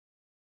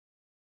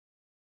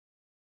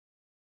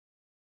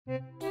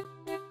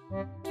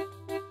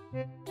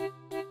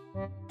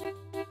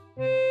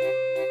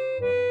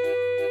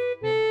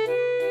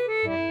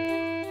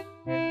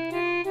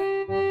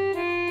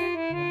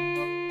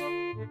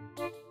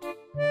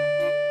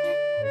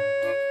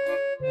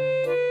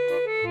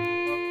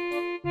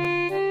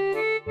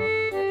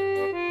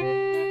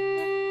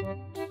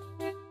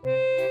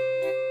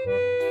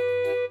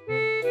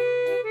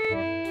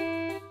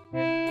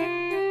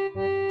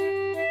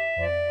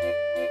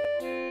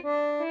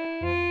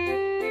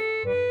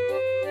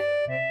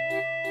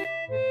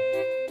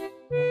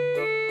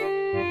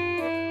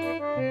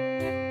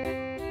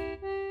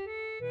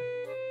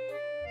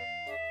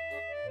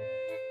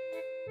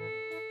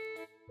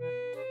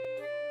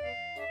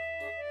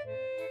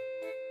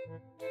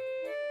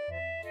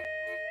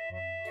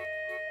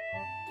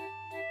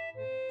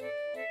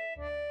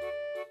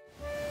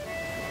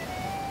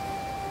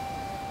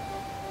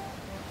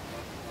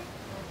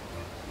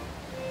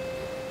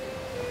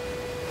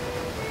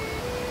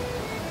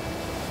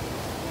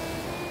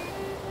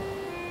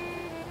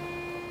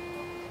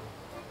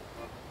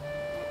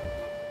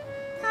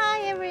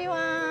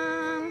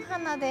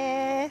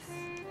です。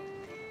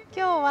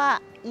今日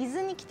は伊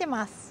豆に来て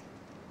ます。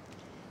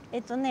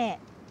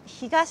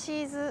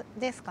東伊豆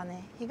ですか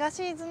ね。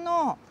東伊豆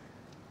の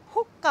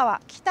北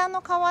川、北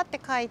の川って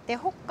書いて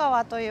北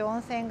川という温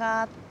泉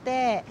があっ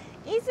て、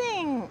以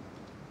前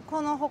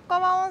この北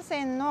川温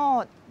泉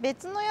の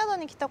別の宿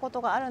に来たこ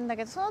とがあるんだ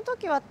けど、その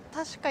時は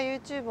確か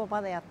YouTube を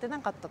まだやってな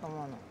かったと思う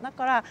の。だ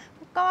から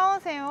北川温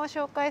泉を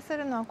紹介す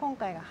るのは今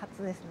回が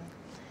初ですね。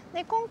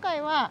で、今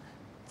回は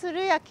つ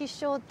るや吉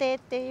祥亭っ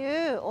て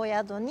いうお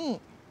宿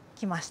に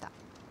来ました。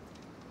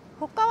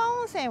北川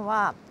温泉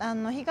は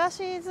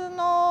東伊豆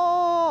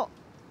の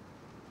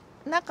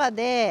中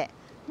で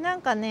な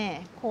んか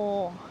ね、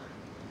こ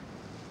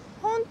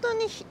う本当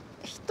に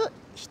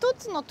一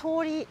つの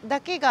通りだ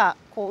けが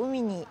こう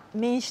海に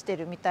面して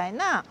るみたい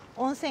な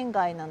温泉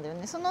街なんだよ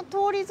ね。その通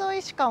り沿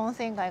いしか温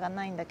泉街が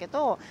ないんだけ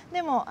ど、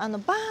でもバー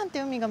ンっ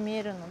て海が見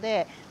えるの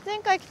で、前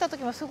回来た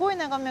時もすごい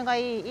眺めが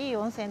いい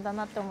温泉だ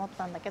なって思っ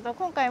たんだけど、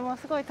今回も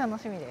すごい楽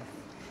しみです。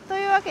と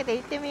いうわけで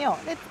行ってみよ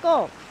う。レッツ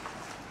ゴー。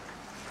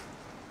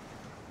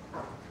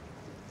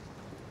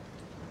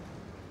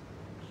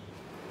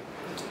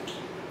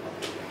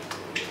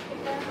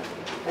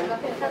女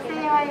性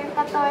は浴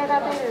衣を選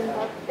べるんだ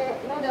って。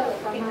どうだろう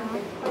かな。こ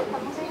れ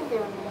楽しいんだ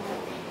よね。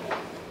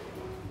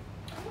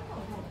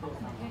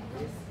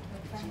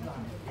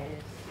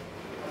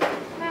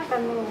なんか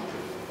ね、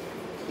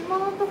着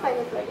物とか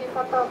よく浴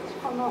衣、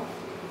この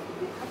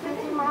縦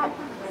縞好き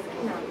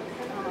なんです。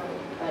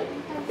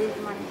縦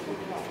縞にしてみ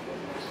よう。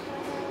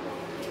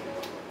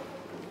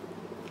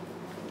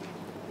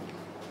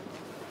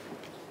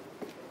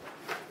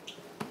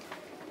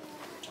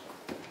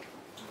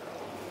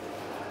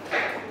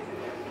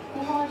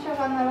日本酒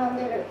が並ん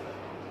でる。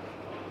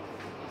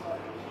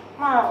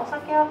まあお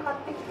酒は買っ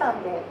てきた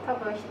んで多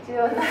分必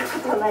要になるこ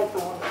とはないと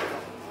思うんだけ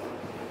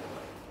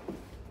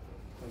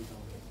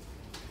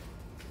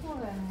ど。そ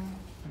うだよね。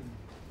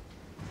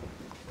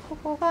こ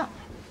こが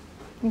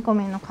2個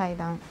目の階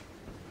段。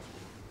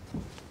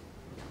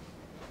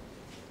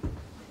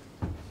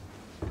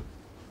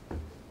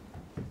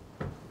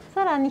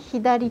さらに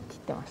左って言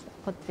ってました。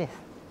こっちで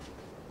す。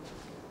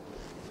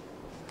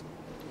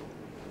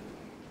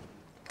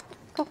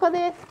ここ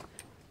です。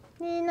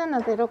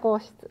270号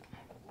室。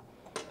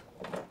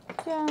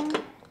じゃん。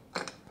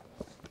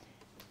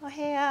お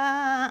部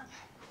屋。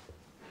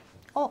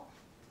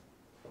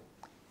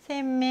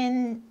洗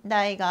面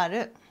台があ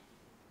る。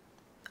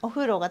お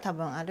風呂が多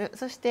分ある。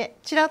そして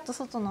ちらっと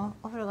外の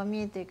お風呂が見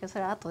えてるけど、そ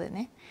れは後で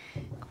ね。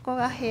ここ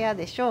が部屋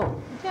でしょう。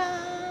じゃ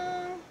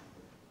ー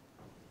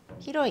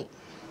ん。広い。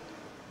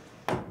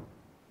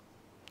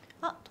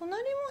あ、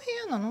隣も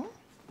部屋なの？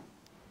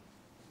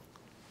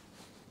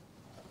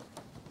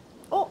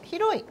お、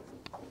広い。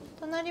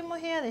隣も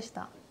部屋でし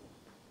た。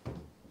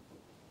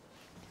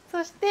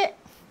そして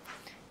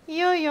い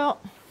よいよ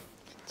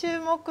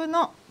注目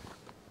の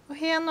お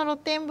部屋の露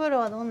天風呂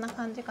はどんな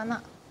感じか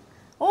な。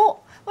お、わ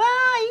あ、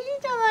い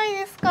いじゃない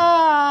です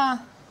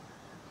か。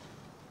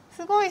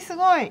すごいす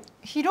ごい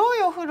広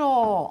いお風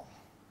呂。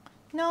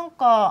なん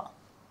か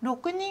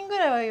6人ぐ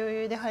らいは余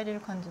裕で入れ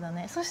る感じだ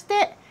ね。そし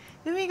て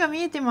海が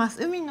見えてま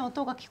す。海の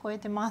音が聞こえ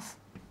てます。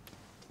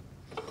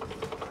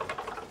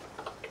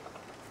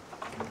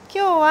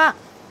今日は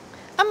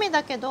雨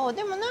だけど、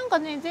でもなんか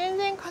ね、全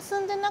然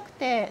霞んでなく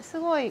てす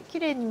ごい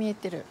綺麗に見え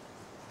てる。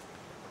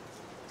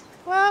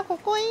わあ、こ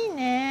こいい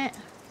ね。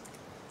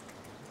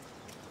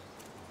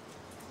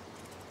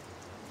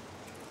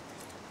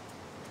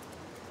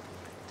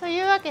と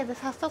いうわけで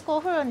早速お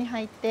風呂に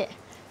入って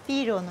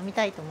ビールを飲み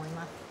たいと思い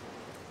ます。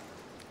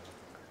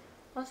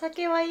お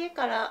酒は家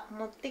から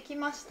持ってき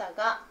ました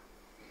が、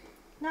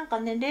なんか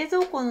ね、冷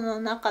蔵庫の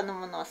中の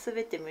ものは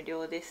全て無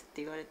料ですっ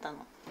て言われた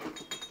の。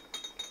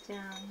じ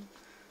ゃん。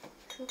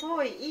す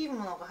ごいいい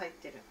ものが入っ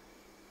てる。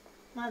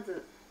ま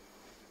ず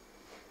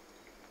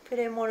プ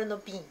レモルの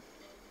瓶、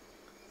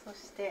そ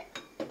して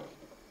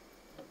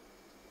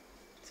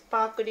ス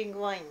パークリン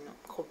グワインの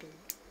小瓶、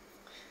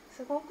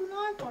すごく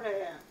ないこ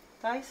れ、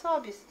大サ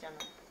ービスじゃない。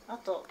あ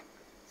と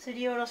す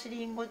りおろし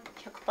りんご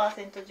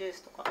 100% ジュー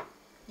スとか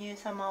乳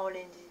サマーオ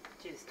レンジ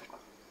ジュースとか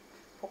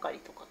ポカリ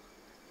とか、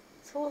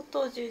相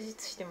当充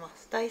実してま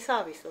す。大サ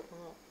ービスだと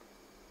思う。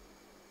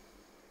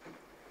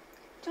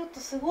ちょっと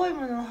すごい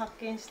ものを発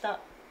見した。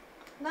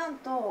なん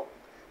と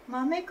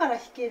豆から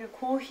ひける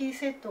コーヒー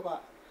セット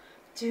が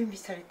準備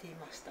されてい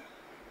ました。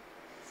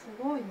す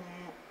ごいね。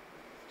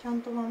ちゃ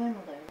んと豆も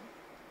だよ。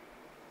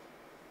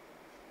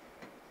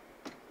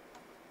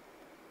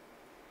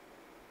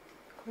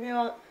これ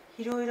は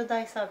いろいろ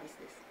大サービス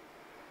で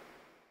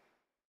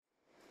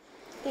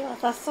す。では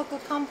早速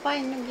乾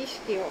杯の儀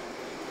式を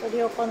執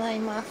り行い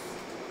ます。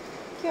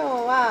今日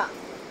は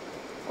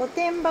御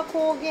殿場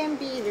高原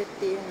ビールっ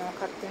ていうのを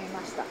買ってみま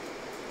した。い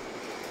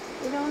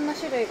ろんな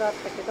種類があっ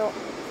たけど、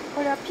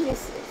これはピルスで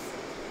す。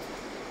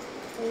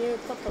という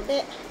こと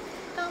で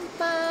乾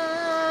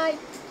杯。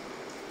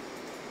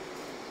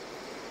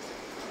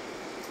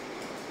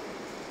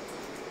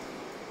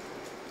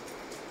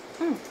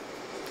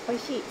美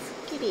味しい。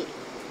すっき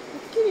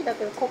りだ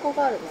けどコク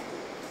があるね。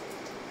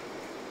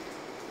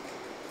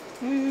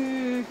美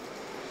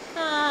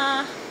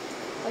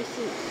味し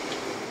い。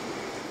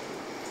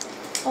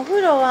お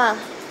風呂は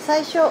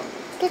最初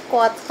結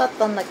構熱かっ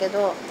たんだけ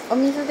ど、お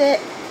水で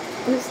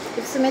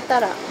薄め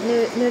たら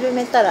ぬる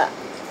めたら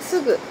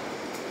すぐ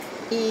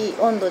いい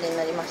温度に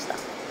なりました。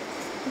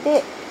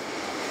で、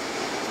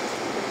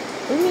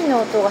海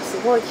の音がす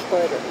ごい聞こ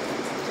える。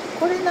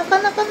これな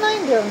かなかない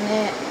んだよ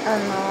ね。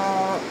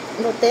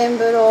露天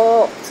風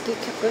呂付き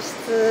客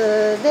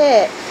室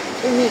で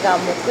海が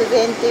目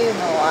前っていう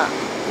のは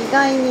意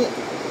外に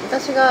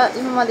私が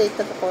今まで行っ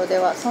たところで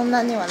はそん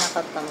なにはな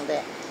かったの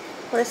で、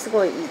これす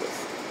ごいいいで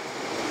す。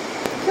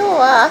今日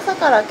は朝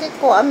から結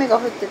構雨が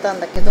降ってたん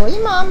だけど、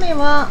今雨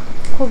は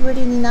小降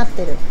りになっ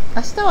てる。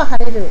明日は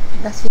晴れる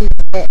らしいの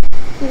で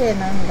綺麗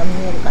な海が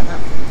見えるかな。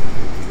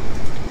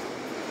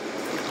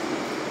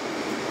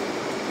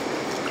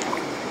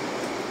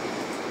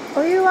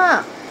お湯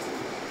は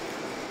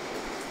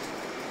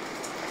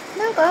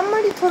なんかあんま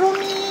りとろみ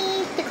っ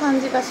て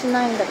感じがし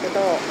ないんだけど、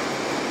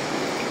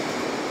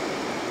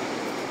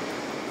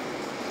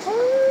ほん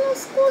の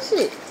少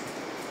し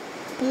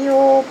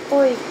硫黄っ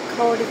ぽい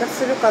香りが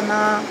するか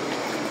な。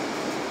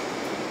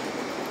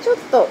ちょっ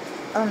と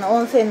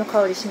温泉の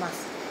香りしま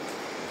す。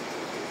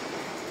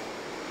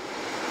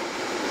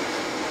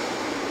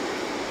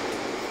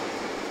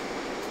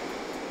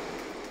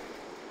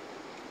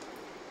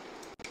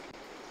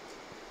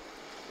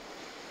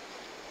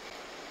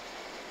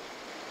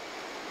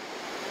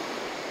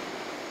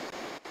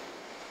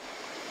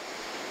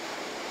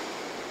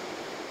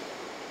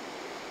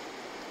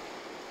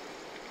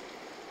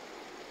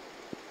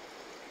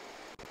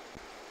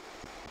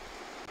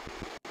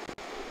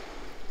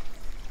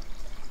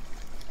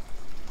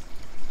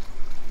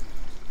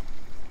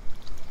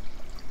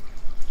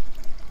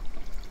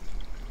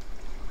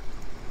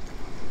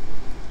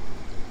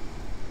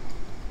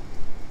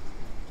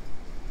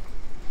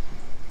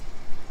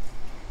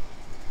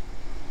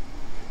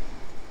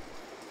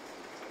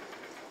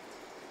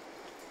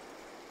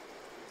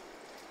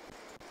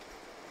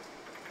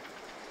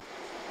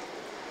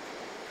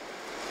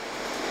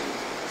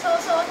早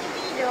々に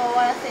ビールを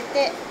終わらせ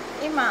て、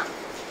今ウ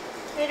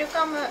ェル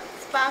カム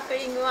スパーク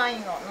リングワ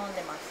インを飲んで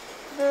ます。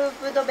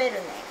ブドベ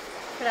ルネ、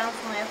フランス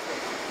のやつ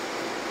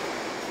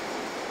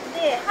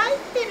で、入っ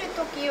てる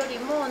時より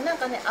もなん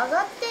かね、上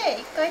がって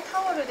一回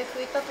タオルで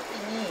拭いた時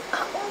に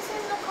温泉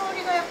の香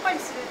りがやっぱ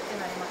りするって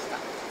なりました。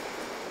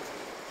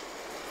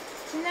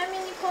ちなみ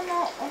にこ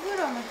のお風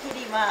呂のへ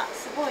りは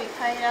すごい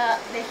平ら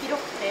で広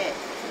くて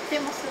と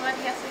ても座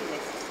りやすいで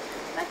す。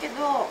だけど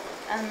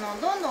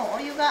どんどん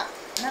お湯が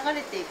流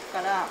れていく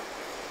から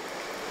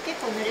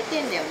結構濡れ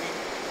てんだよね。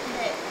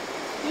で、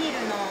ビー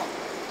ルの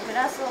グ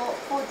ラスを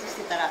放置し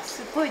てたら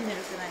すっごいぬる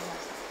くなりまし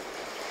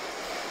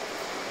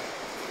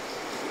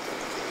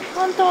た。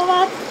本当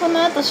はこ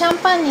の後シャン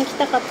パンに行き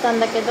たかったん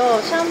だけ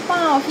ど、シャン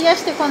パンを冷や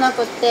してこな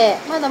くって、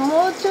まだ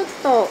もうちょっ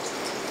と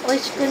美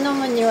味しく飲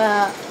むに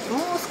はも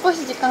う少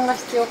し時間が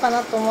必要か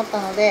なと思っ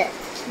たので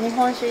日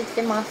本酒行っ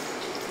てます。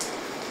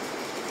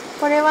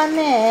これは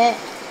ね、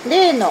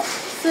例の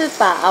スー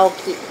パー青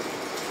木、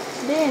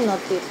例のっ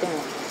て言っても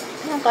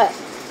なんか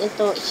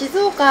静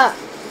岡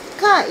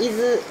か伊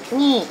豆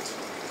に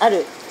あ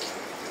る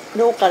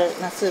ローカル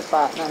なスー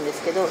パーなんで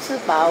すけど、スー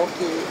パー青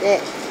木で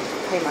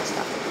買いまし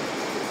た。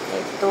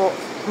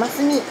マ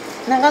スミ、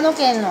長野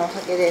県のお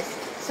酒です。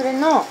それ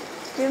の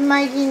純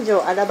米吟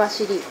醸荒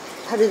走り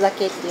春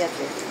酒ってやつ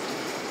です。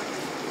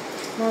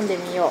飲んで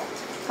みよう。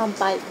乾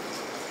杯。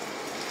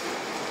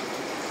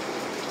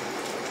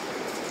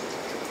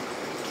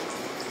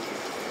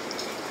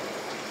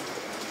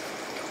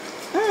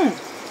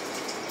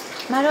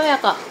まろや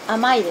か、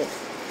甘いです。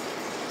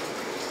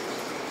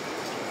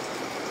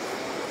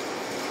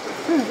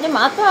で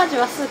も後味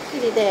はすっき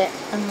りで、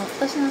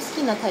私の好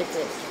きなタイプ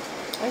です。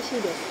美味し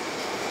いです。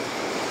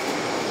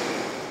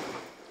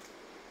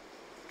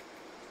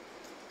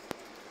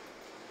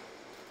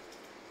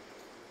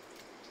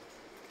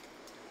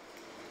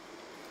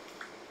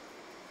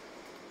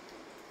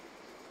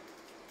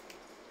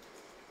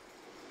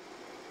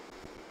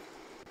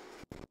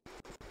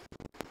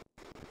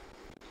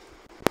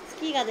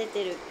月が出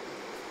てる。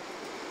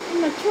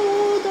今ちょ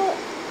うど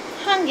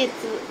半月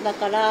だ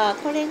から、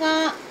これ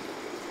が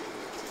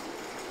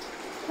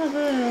多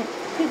分9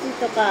時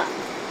とか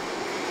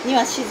に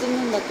は沈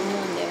むんだと思う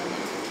んだよね。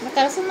だ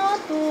からその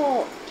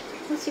後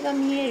星が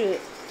見える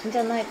んじ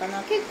ゃないか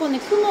な。結構ね、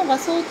雲が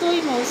相当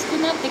今薄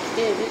くなってき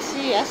てる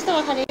し、明日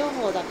は晴れ予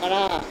報だか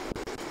ら、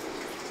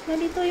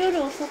割と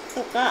夜遅く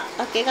とか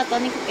明け方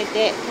にかけ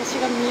て星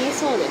が見え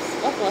そうで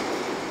す。ワクワク。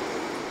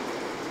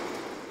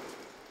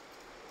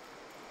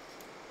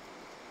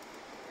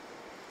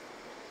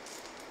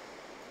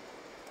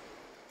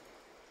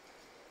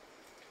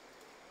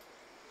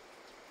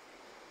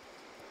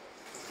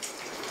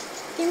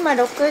今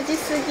6時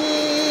過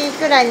ぎ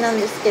ぐらいなん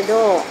ですけ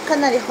ど、か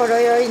なりほろ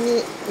酔い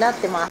になっ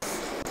てま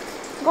す。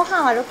ご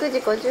飯は6時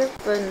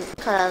50分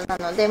からな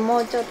ので、も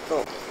うちょっ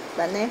と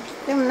だね。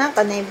でもなん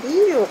かね、ビ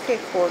ールを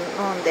結構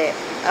飲んで、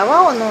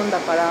泡を飲んだ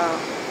から、なん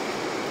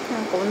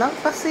かお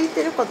腹空い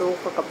てるかどう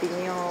かが微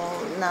妙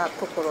な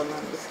ところな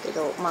んですけ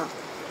ど、まあ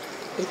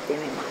行ってみ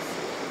ま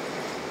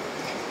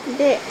す。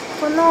で、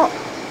この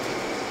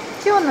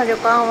今日の旅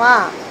館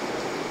は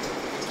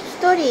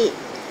1人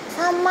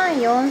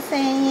34,000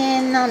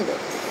円なんです。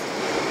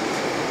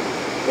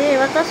で、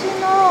私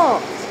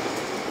の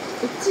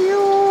一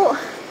応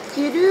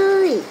ゆ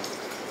るい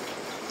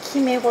決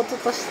め事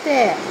とし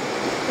て、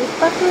1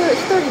泊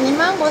1人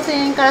25,000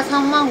円から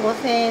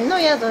35,000円の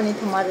宿に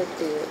泊まるっ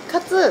ていう、か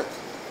つ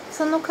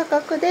その価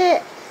格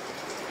で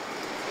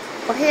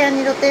お部屋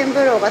に露天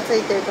風呂がつ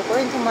いてるとこ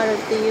ろに泊まるっ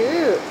て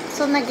いう、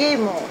そんなゲー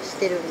ムをし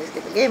てるんです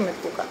けど、ゲームっ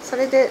ていうか、そ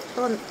れで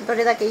ど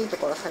れだけいいと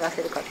ころを探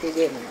せるかっていう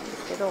ゲームなんで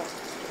すけど、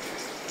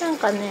なん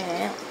か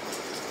ね、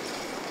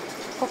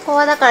ここ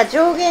はだから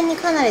上限に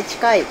かなり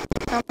近い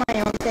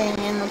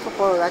34,000円のと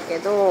ころだけ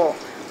ど、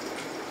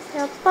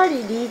やっぱ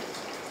り立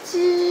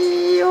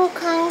地を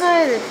考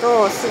える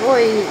とすご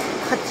い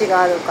価値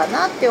があるか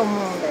なって思う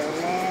んだよ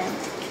ね。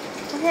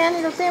お部屋に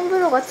露天風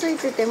呂がつい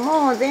てて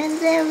も全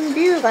然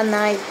ビューが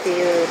ないって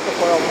いうと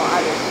ころもあ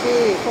る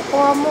し、ここ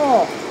は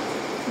も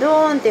う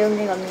ドーンって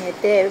海が見え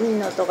て、海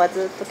の音が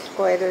ずっと聞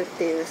こえるっ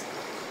ていう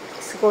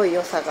すごい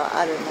良さが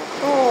あるのと、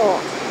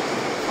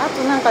あ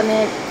となんか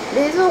ね、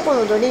冷蔵庫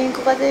のドリン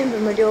クが全部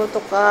無料と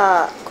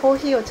か、コー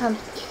ヒーをちゃん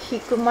と引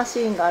くマシ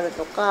ーンがある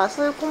とか、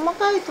そういう細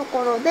かいとこ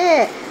ろ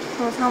で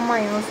その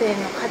34,000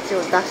円の価値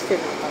を出して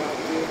るのかなっ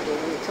ていうふう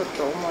にちょっ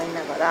と思い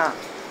ながら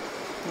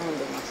飲ん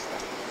でまし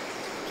た。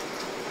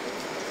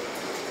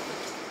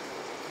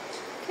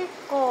結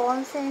構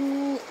温泉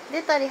に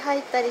出たり入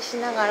ったりし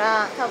なが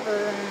ら、多分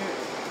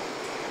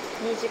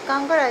2時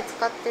間ぐらい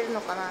使ってる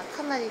のかな。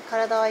かなり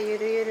体はゆ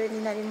るゆる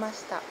になりま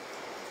した。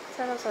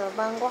そろそろ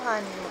晩ご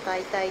飯に向か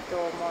いたいと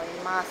思い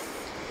ます。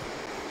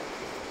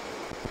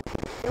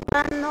旅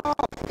館の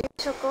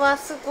夕食は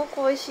すご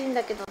く美味しいん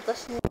だけど、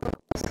私にとっ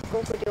てすご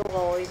く量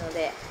が多いの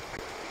で、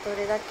ど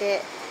れだ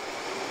け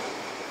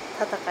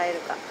戦える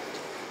か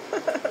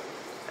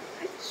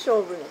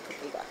勝負の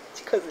時が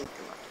近づいて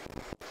ます。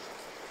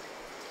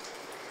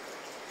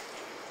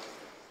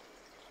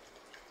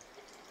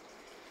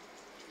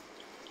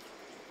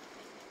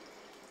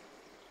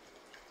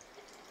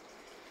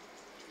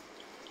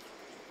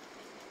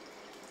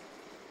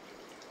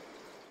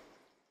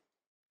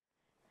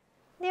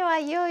では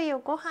いよいよ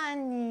ご飯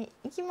に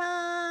行き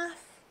ます。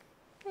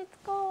レッツ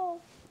ゴ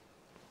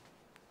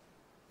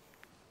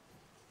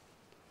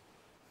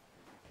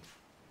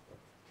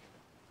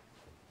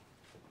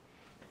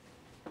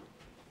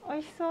ー。美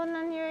味しそう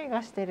な匂い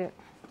がしてる。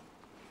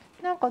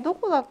なんかど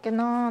こだっけ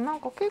な。なん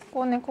か結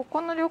構ね、ここ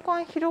の旅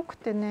館広く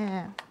て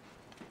ね、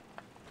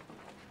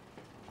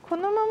こ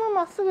のまま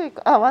まっすぐ行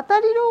く。あ、渡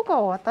り廊下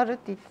を渡るっ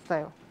て言ってた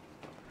よ。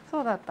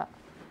そうだった。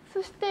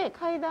そして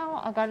階段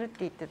を上がるって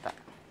言ってた。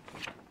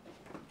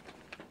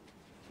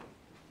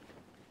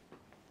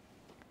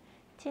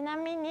ちな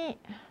みに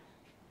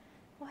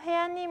お部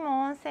屋に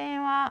も温泉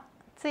は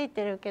つい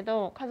てるけ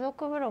ど、家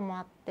族風呂も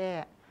あっ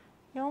て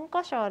4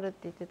箇所あるって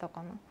言ってた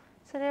かな。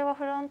それは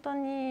フロント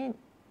に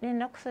連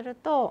絡する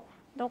と、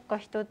どっか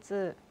一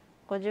つ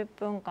50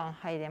分間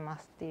入れま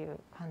すっていう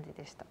感じ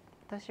でした。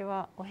私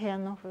はお部屋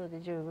のお風呂で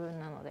十分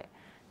なので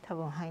多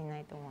分入んな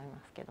いと思い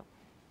ますけど、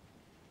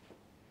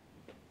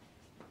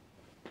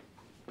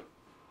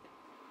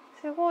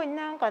すごい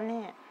なんか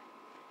ね、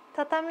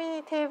畳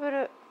にテーブ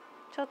ル、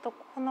ちょっと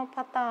この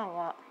パターン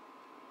は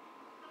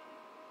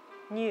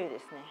ニューで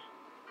すね。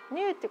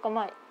ニューっていうか、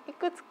まあい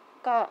くつ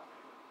か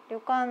旅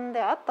館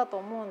であったと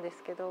思うんで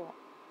すけど、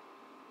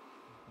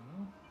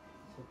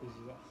食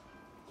事が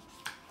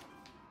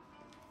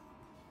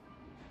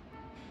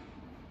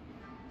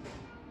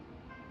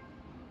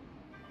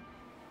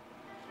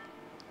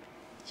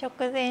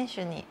食前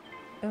酒に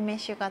梅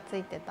酒がつ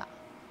いてた。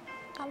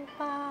乾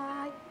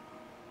杯。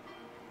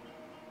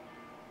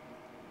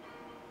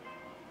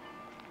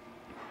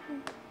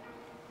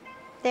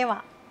で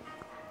は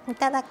い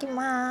ただき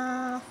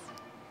ます。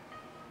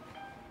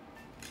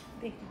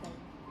でき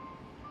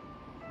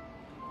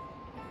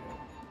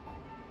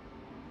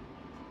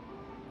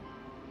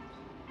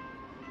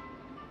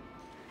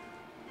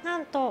た。な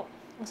んと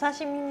お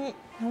刺身に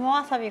生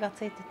わさびが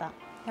ついてた。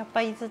やっ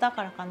ぱ伊豆だ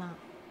からかな。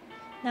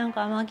なん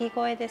か天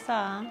城越えで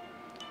さ、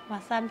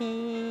わさ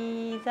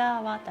び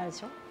沢ってあるで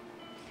しょ。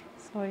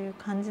そういう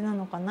感じな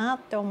のかなっ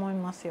て思い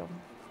ますよ。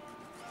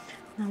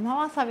生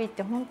わさびっ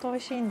て本当美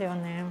味しいんだよ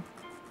ね。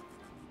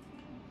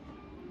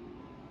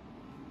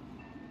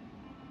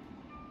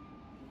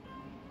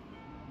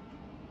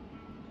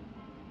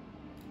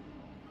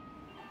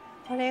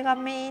これが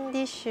メイン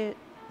ディッシュ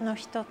の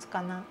一つ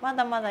かな。ま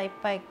だまだいっ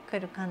ぱい来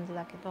る感じ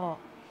だけど、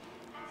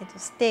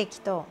ステー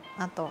キと、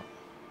あと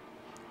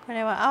こ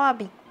れはアワ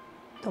ビ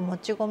とも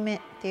ち米っ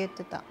て言っ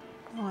てた。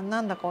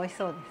なんだか美味し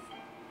そうで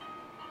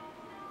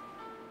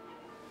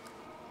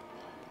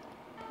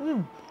す。う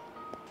ん、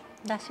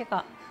出汁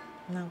が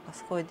なんか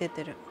すごい出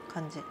てる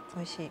感じ。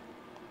美味しい。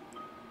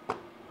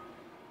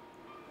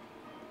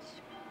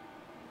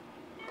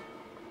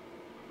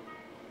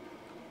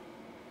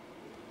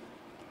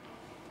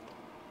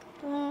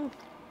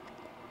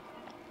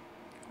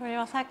これ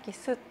はさっき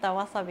すった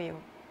わさびを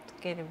つ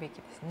けるべき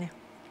ですね。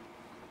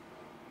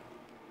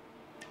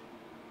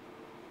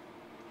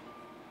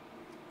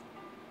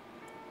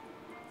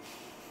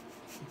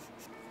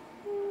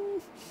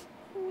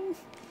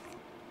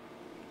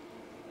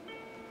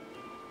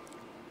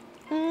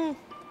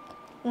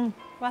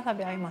わさ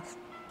び合います。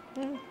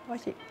美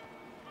味しい。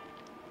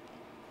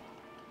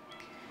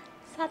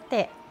さ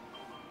て、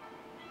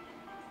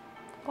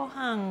ご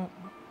飯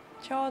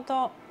ちょう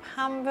ど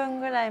半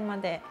分ぐらいま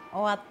で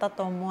終わった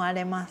と思わ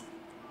れます。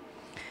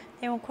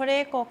でもこ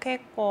れ以降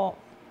結構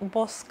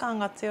ボス感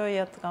が強い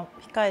やつが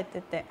控えて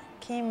て、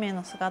金目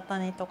の姿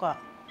煮とか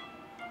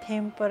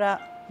天ぷら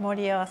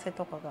盛り合わせ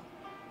とかが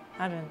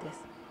あるんです。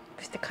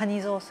そしてカ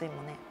ニ雑炊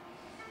もね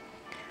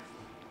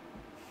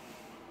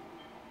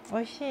美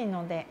味しい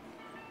ので、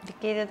で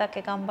きるだ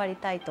け頑張り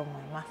たいと思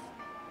います。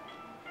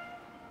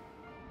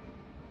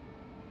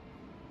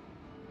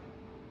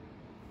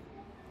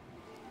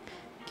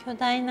巨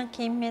大な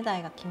金目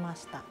鯛が来ま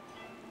した。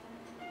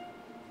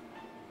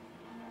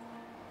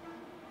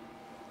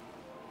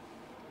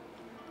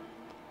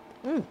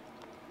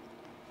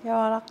柔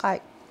らか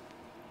い。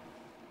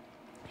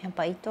やっ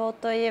ぱ伊東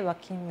といえば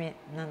金目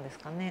なんです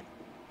かね。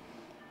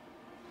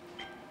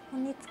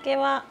煮付け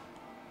は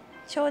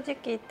正直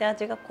言って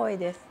味が濃い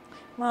です。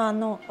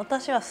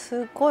私は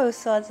すごい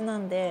薄味な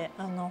んで、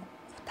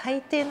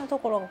大抵のと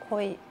ころが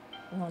濃い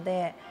の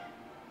で、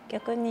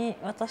逆に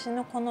私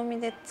の好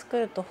みで作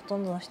るとほと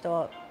んどの人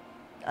は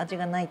味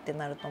がないって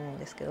なると思うん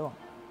ですけど、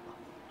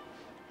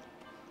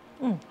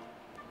美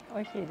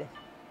味しいです。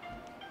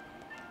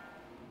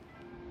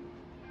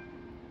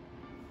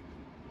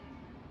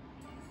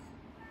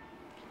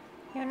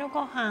夜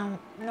ご飯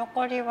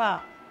残り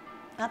は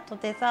あと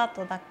デザー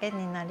トだけ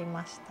になり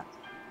ました。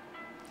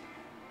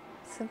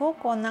すご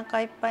くお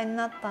腹いっぱいに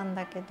なったん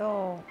だけ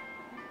ど、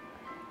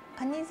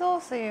カニ雑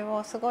炊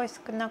をすごい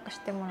少なくし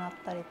てもらっ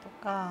たりと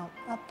か、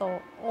あ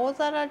と大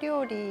皿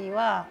料理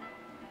は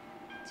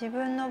自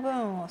分の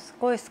分をす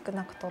ごい少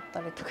なく取った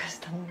りとかし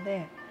たの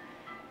で、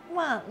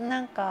な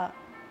んか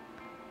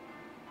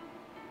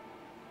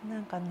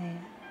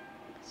ね、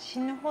死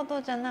ぬほ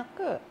どじゃな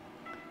く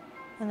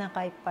お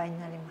腹いっぱいに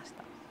なりまし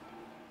た。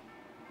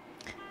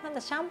まだ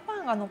シャン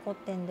パンが残っ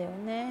てんだよ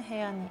ね、部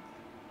屋に。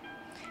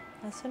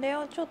それ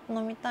をちょっと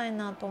飲みたい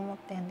なと思っ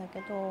てんだけ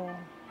ど、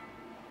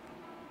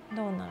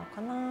どうなのか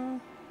な。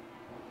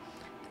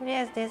とり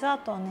あえずデザー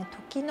トはね、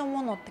時の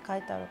ものって書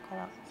いてあるか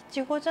らい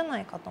ちごじゃな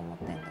いかと思っ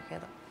てんだけ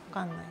ど、分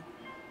かんない。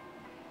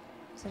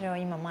それを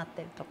今待っ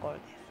てるところで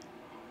す。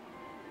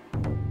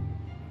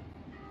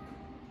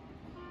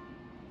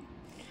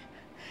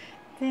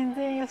全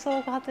然予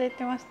想が外れ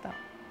てました。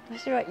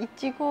私はい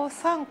ちご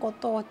3個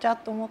とお茶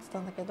と思ってた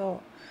んだけ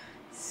ど、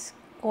す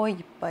っごい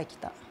いっぱい来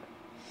た。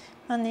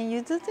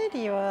ゆずゼ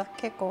リーは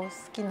結構好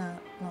きな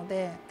の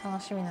で楽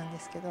しみなんで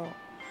すけど、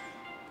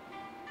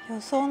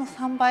予想の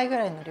3倍ぐ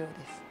らいの量で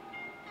す。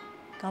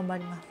頑張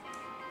ります。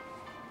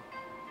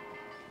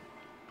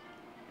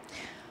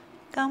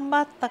頑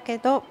張ったけ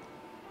ど、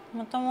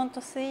もともと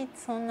スイー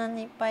ツそんな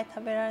にいっぱい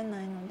食べられ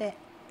ないので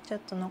ちょっ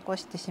と残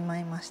してしま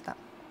いました。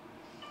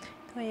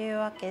という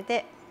わけ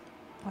で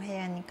お部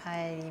屋に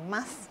帰り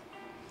ます。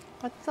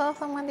ごちそう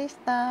さまでし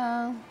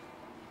た。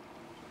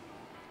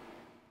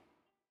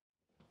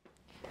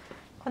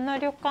この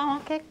旅館は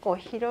結構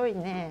広い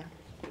ね。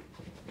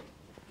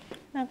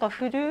なんか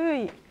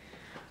古い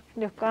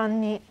旅館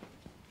に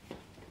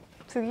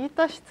継ぎ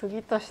足し継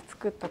ぎ足し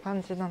作った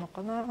感じなの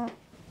かな。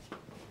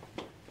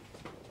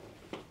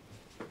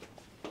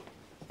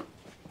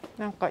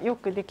なんかよ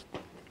くでき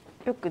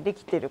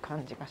てる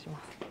感じがしま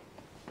す。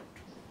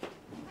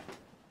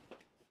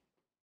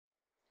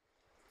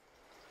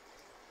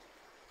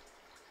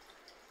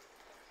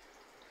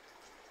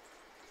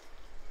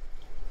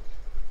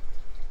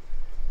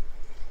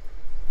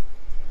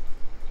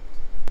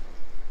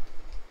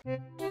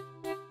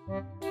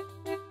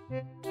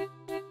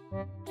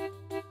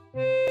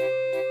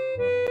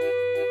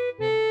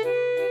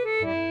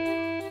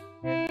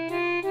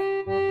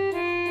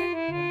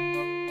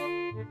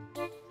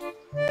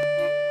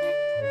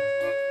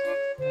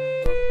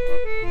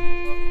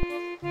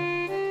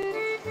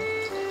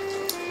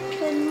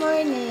Good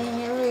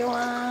morning,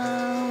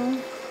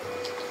 everyone.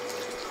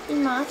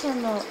 今朝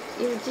の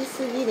4時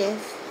過ぎで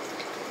す。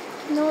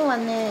昨日は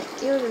ね、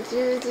夜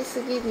10時過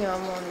ぎには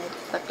もう寝て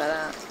たか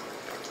ら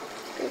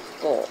結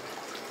構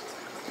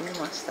寝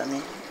ました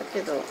ね。だ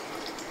けど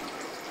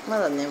ま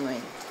だ眠い。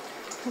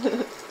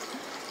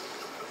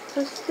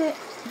そして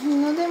日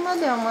の出ま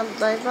ではまだ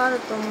だいぶある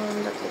と思うん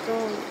だけ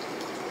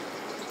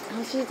ど、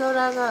星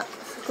空が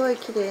すごい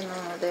綺麗な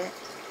ので、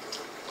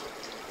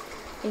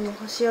今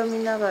星を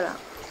見ながら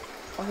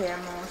お部屋の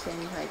温泉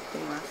に入って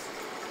ます。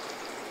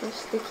そ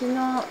して昨日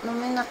飲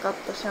めなかっ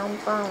たシャン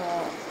パンを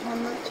ほ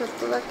んのちょっ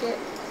とだけ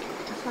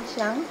朝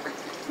シャン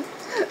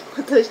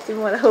落として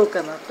もらおう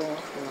かなと思っ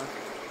てます。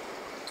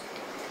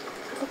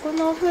ここ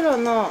のお風呂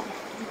の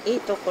いい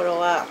ところ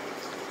は、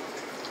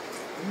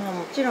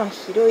もちろん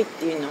広いっ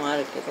ていうのはあ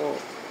るけど、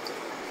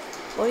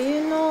お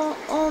湯の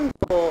温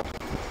度を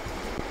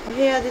お部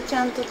屋でち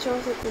ゃんと調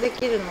節で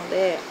きるの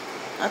で、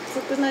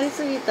熱くなり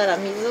すぎたら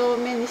水を多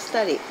めにし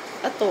たり、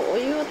あとお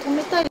湯を止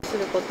めたりす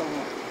ることも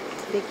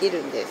でき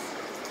るんです。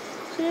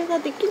それが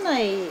できな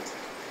い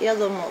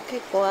宿も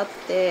結構あっ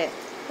て、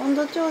温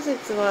度調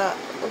節は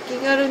お気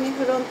軽に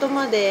フロント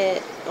ま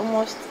でお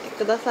申し付け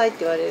くださいっ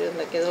て言われるん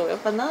だけど、やっ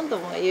ぱ何度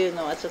も言う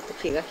のはちょっと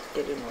気が引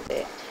けるの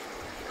で、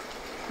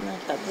なん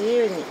か自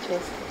由に調節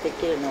で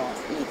きるのはい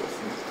いです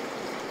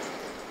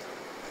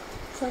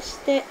ね。そし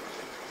て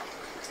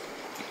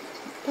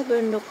多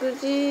分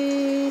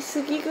6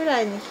時過ぎぐ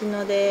らいに日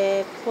の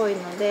出っぽい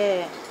の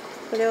で、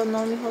これを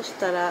飲み干し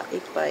たら一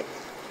杯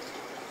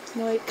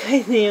もう一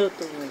回寝よう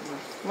と思いま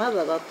す。ま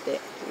だだって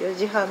4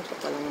時半と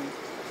かだもん。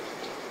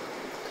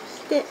そ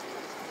して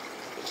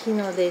日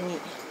の出に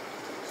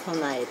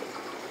備える。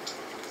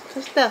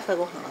そして朝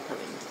ごはんを食べ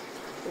ます。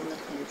こんな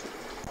感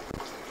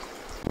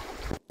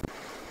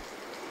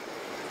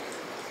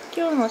じ。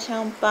今日のシ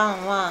ャンパ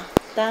ンは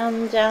ダ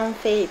ンジャン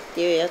フェイっ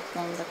ていうやつ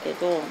なんだけ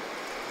ど、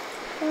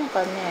なん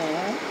かね、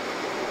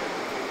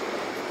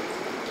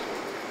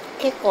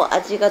結構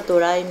味がド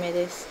ライめ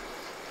です。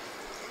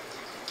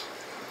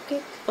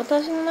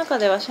私の中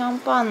ではシャン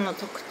パンの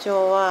特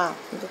徴は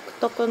独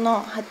特の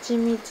蜂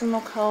蜜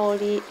の香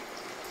り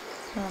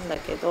なんだ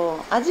け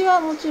ど、味は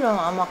もちろん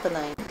甘く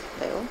ないん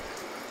だよ。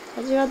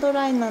味はド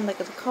ライなんだ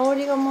けど、香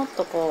りがもっ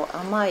とこう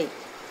甘い、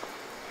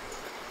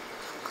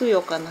ふく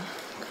よかな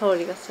香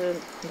りがする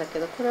んだけ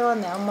ど、これは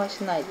ねあんまり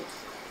しないです。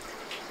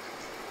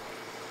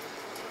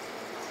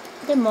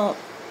でも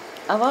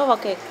泡は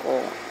結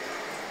構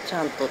ち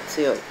ゃんと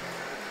強い。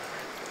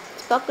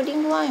スパークリ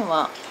ングワイン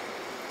は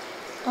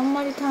あん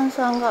まり炭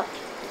酸が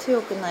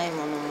強くないも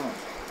のも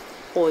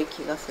多い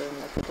気がする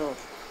んだけど、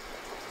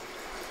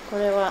こ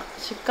れは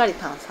しっかり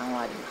炭酸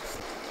はあります。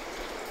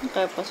なん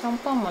かやっぱシャン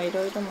パンもい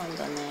ろいろなん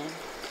だね。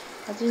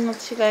味の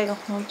違いが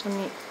本当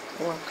に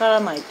わから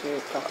ないとい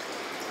うか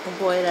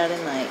覚えられない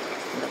ん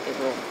だけ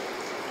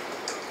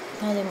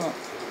ど、でも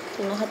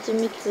その蜂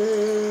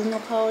蜜の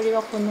香り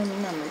は好みな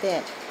の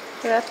で、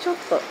これはちょっ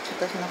と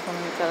私の好み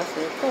からす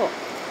るとよ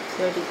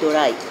りド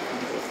ライって感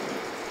じですね。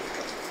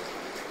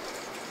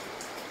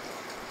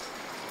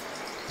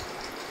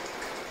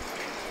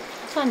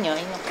朝には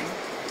いいのか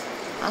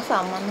な。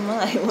朝あんま飲ま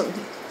ないもんね。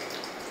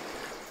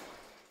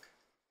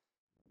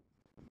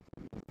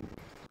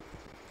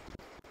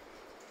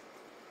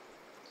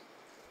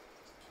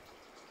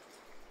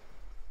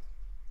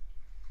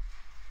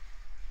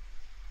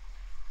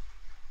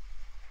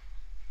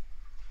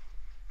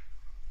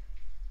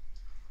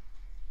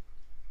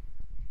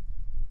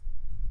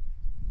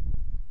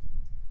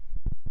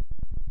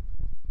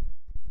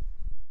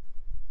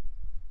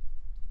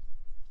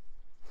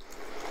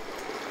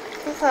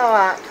朝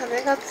は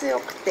風が強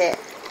くて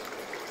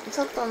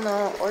外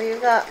のお湯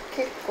が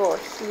結構冷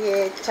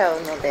えちゃ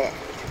うので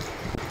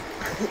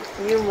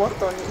湯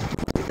元に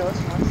移動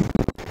します。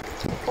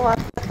ここは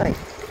暖かい。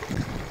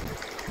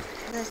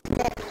そし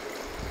て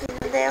日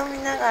の出を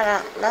見なが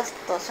らラス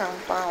トシャン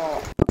パン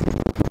を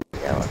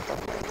入れようと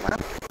思いま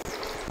す。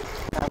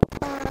乾杯。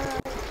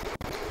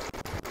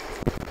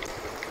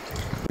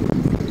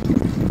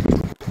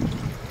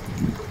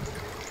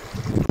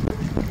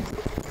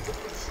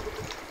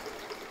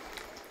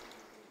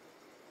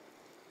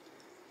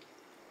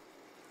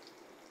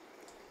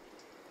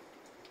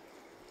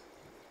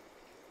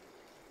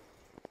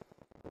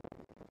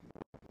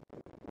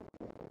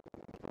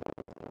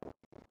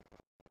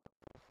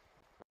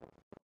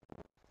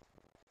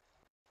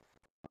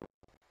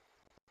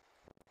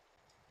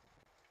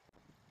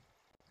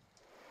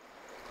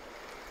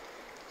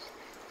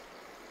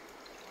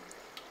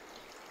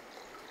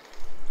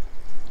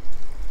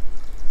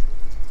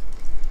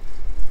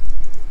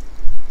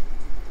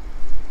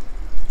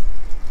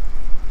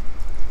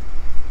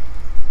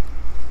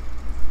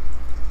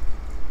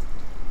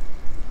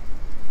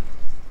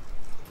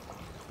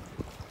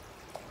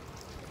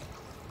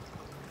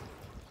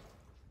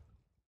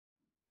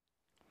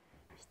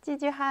7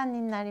時半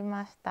になり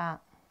ました。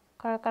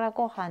これから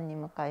ご飯に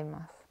向かい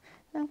ます。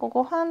なんか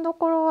ご飯ど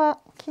ころは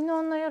昨日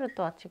の夜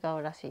とは違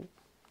うらしい。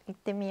行っ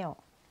てみよ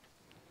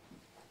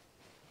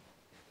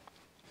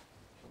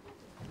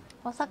う。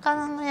お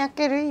魚の焼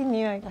けるいい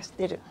匂いがし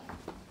てる。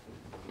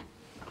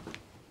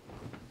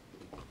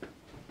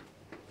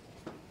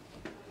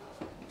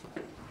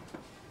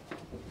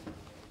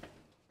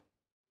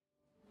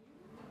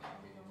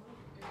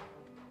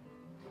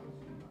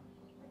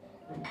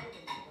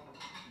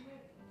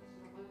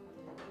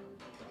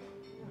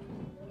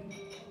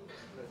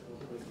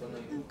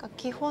なんか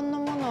基本の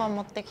ものは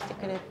持ってきて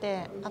くれ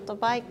て、あと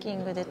バイキ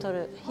ングで取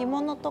る干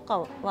物と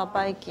かは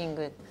バイキン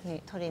グ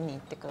に取りに行っ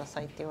てくだ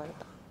さいって言われ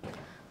た。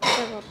け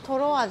どト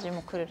ロ味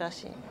も来るら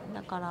しい。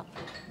だから、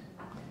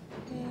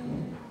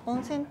温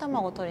泉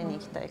卵取りに行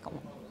きたいか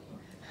も。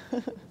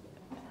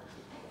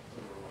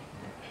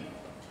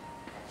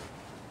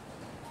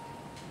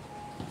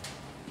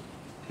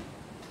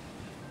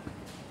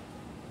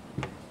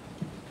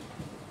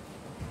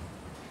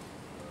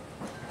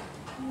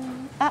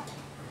あ、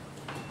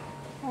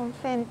温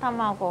泉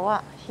卵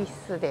は必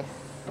須です。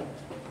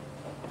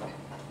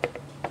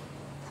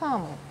サー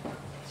モン、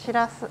し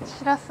ら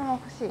すも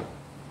欲しい。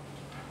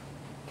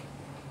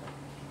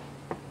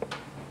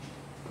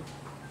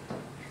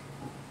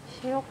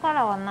塩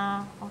辛は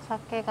な、お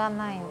酒が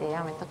ないんで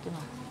やめときま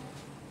す。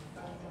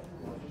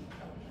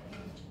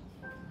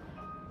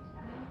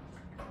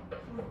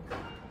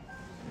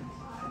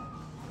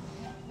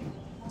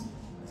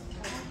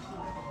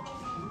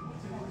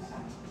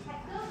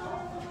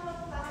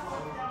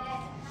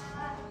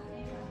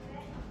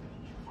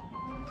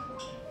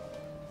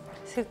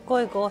すっご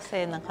い豪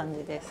勢な感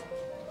じです。い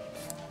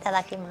た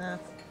だきま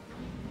す。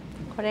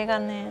これが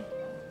ね、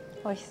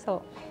美味しそ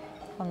う。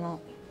この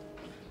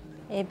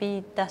エ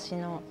ビだし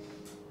の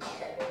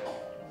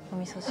お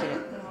味噌汁。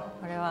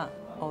これは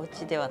お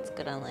家では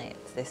作らないや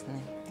つです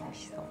ね。美味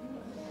しそう。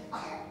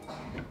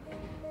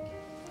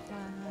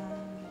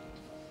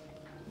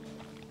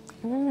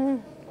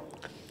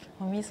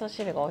お味噌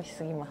汁が美味し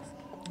すぎます。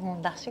も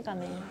うだしが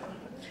ね。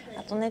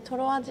あとね、と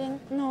ろ味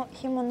の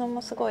干物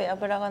もすごい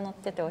脂が乗っ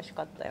てて美味し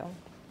かったよ。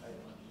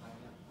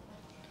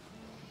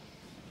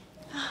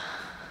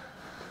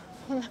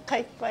お腹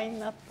いっぱいに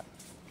なっ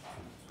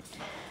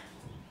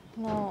た。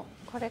も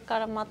うこれか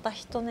らまた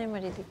一眠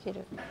りでき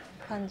る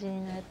感じ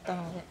になった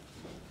ので、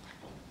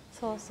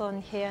早々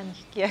に部屋に引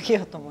き上げ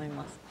ようと思い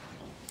ます。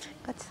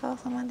ごちそう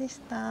さまでし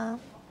た。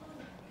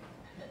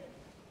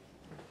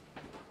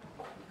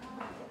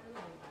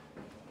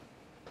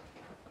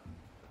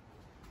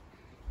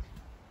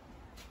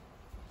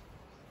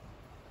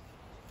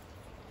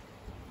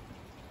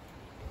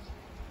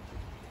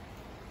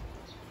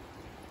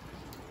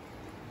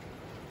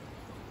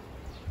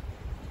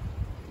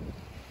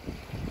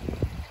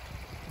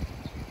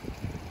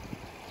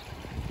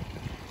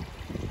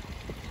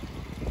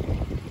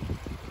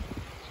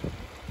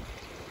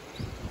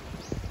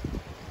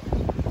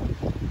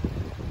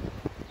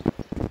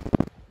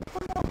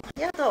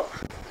宿、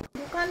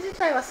旅館自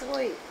体はす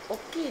ごい大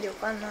きい旅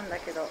館なんだ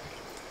けど、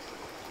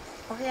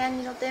お部屋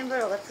に露天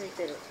風呂がつい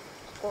てる。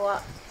ここ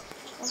は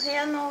お部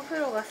屋のお風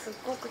呂がすっ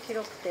ごく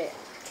広くて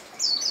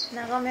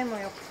眺めも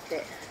良くて、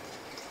と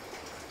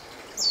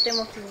って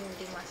も気に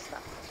入りまし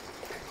た。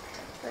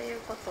とい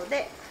うこと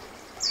で、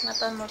ま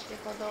た後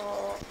ほど。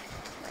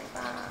バイ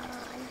バー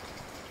イ。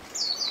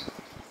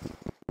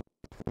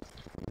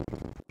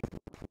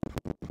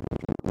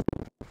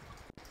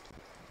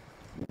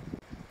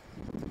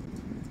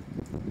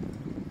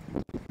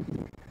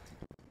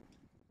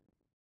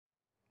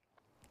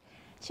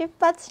出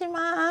発し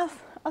ます。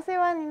お世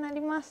話にな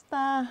りまし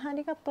た。あ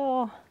りが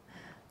とう。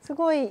す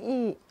ごい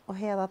いいお部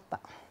屋だった。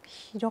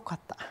広かっ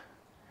た。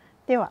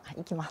では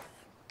行きます。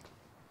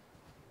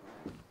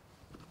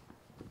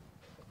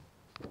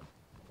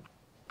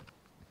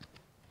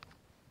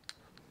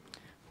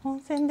温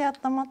泉で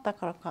温まった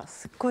からか、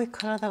すっごい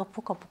体が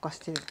ポカポカし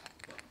てる。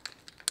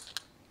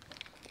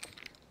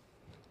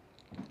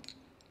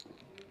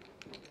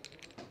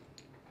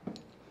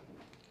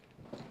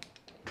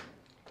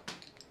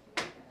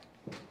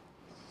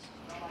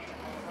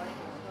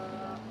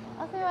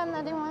お世話に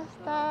なりまし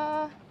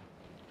た。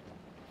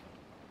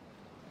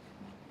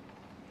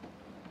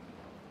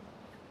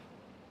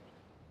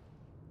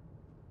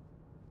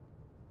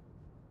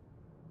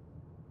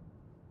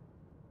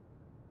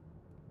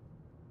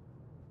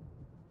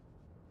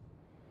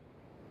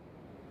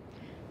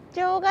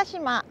城ヶ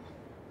島、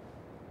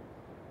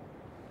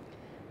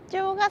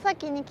城ヶ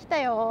崎に来た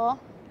よ。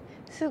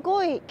す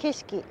ごい景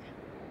色。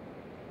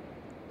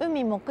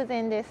海目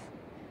前です。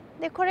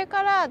で、これ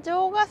から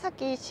城ヶ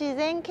崎自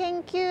然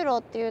研究路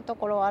っていうと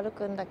ころを歩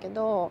くんだけ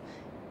ど、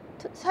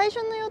最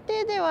初の予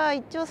定では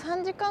一応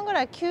3時間ぐ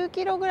らい、9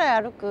キロぐら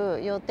い歩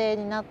く予定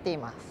になってい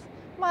ます。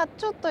まあ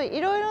ちょっと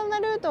いろいろな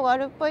ルートがあ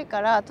るっぽい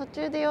から、途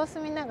中で様子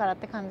見ながらっ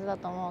て感じだ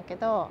と思うけ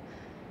ど、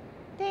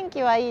天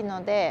気はいい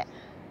ので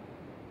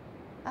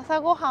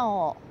朝ごはん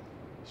を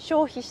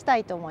消費した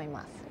いと思い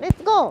ます。レッ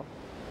ツゴー。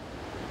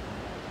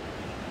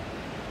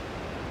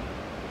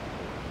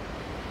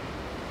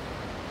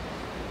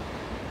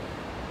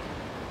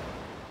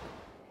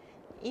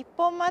一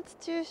本松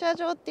駐車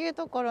場っていう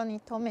ところ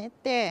に止め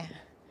て、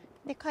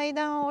で階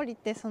段を降り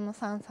てその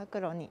散策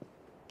路に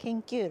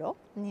研究路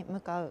に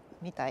向かう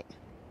みたい。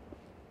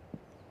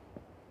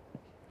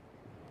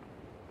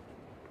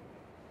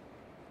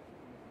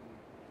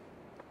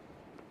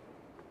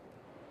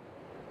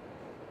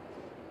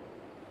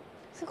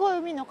すごい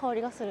海の香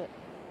りがする。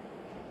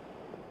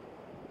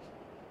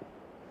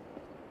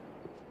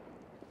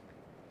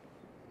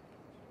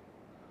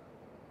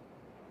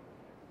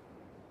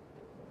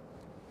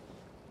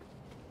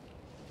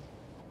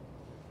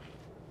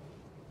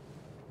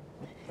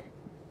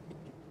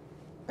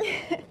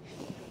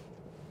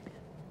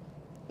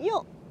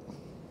よ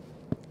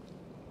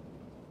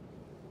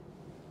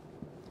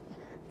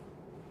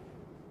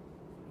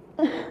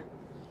っ。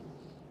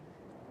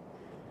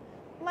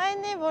前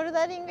ねボル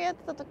ダリングやっ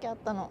てた時あっ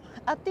たの。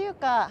っていう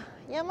か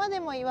山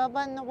でも岩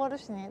場に登る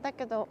しね。だ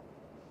けど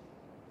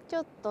ち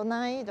ょっと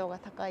難易度が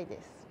高い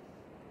です。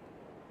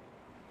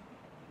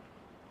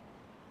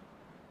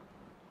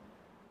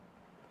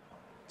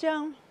じゃ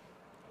ん。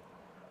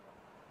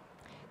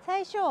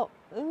最初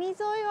海沿いを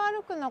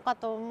歩くのか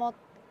と思っ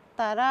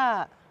た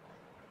ら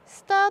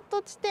スター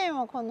ト地点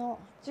はこの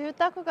住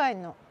宅街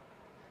の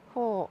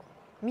方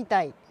み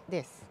たい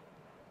です。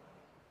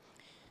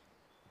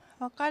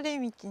分かれ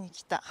道に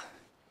来た。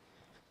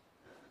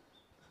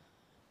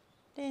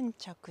連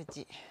着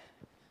寺、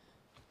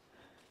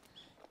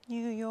ニ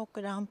ューヨー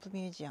クランプ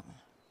ミュージアム。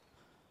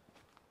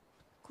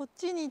こっ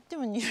ちに行って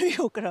もニュ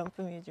ーヨークラン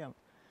プミュージアム。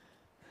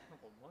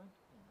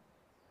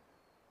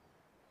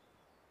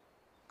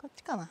こっ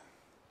ちかな。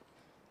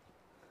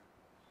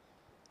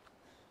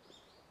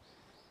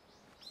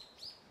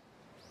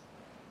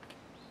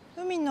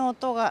海の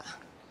音が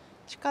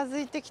近づ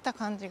いてきた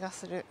感じが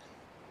する。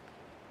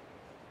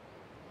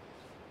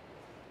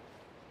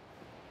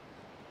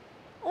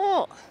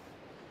お、わ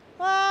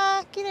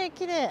あ、綺麗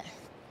綺麗。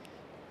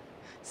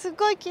す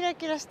ごいキラ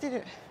キラして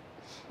る。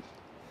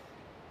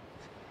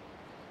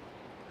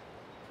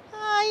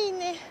いい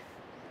ね。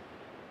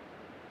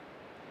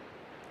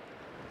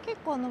結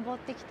構登っ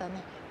てきた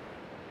ね。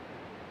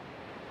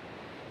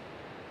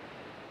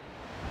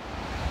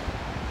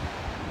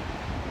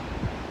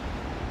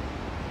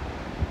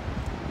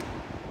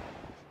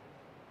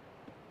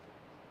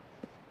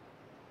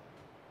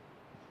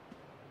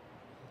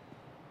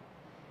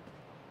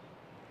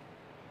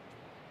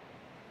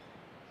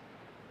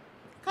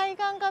海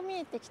岸が見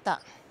えてき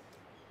た。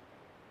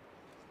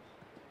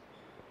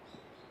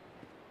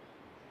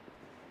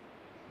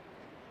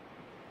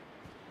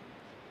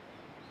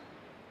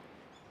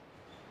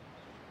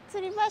吊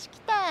り橋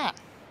来た。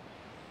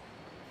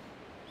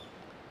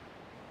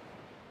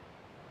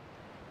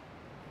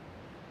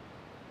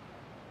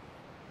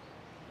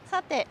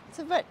さて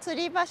吊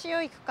り橋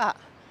を行くか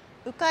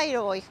迂回路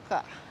を行く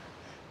か、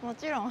も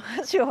ちろん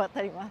橋を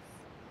渡ります。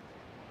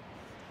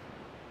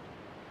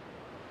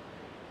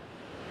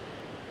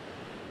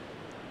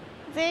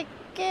絶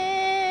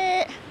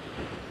景。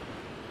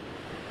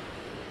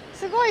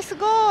すごいす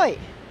ごい。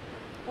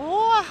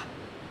おお、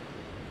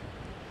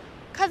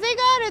風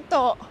がある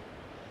と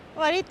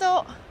割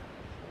と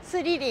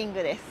スリリン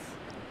グです。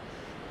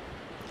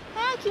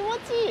気持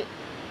ちいい。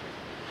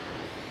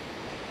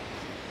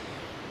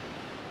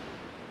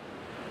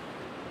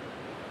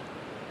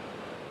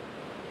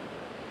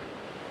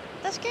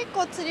私結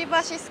構吊り橋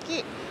好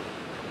き。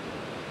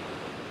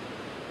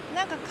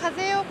なんか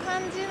風を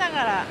感じな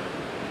がら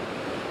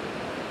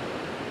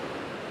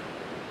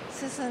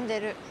進んで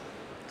る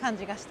感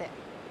じがして、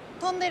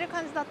飛んでる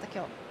感じだった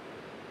今日。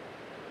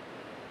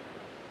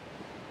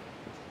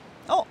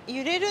お、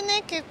揺れる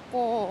ね結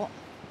構。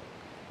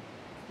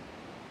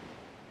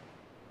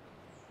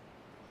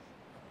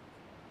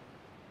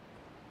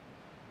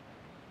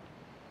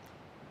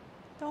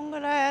どんぐ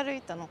らい歩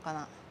いたのか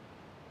な。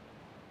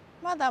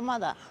まだま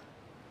だ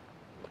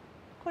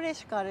これ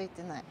しか歩い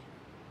てない。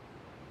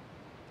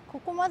こ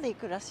こまで行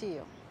くらしい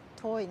よ。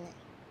遠いね。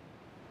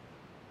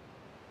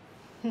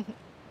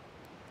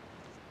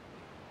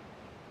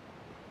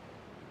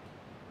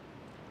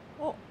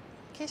お、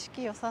景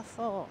色良さ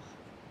そう。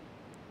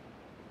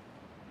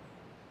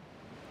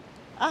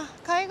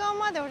海岸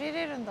まで降り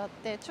れるんだっ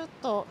て。ちょっ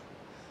と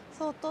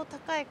相当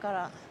高いか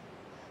ら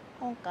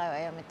今回は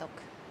やめとく。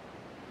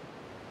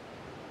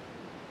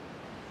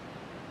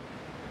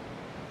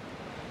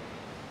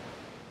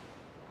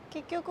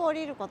結局降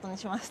りることに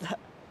しました。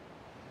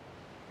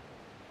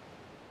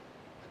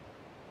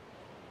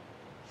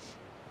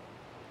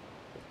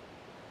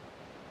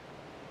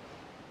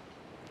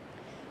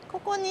こ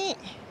こに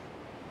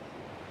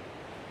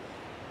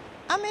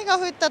雨が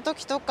降った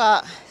時と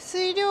か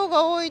水量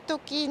が多い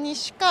時に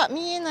しか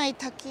見えない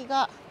滝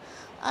が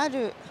あ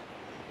る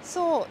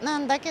そうな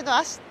んだけど、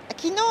昨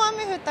日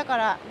雨降ったか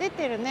ら出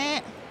てる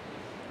ね。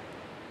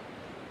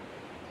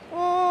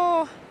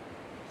おお、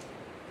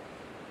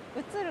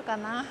映るか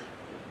な。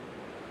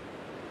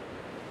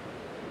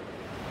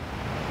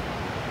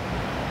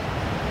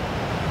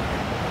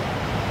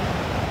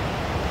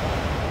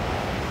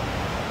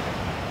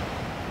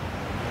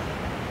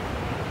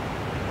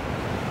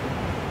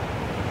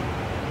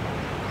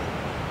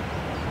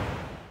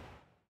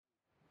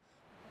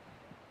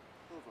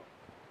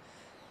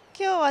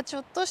今日はちょ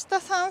っとし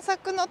た散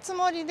策のつ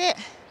もりで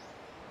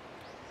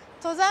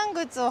登山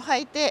靴を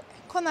履いて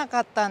こな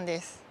かったん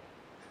です。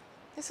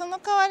でその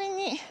代わり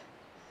に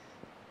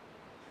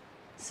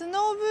スノ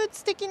ーブー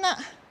ツ的な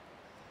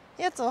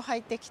やつを履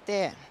いてき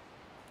て、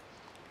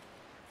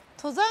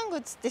登山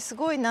靴ってす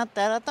ごいなって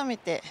改め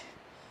て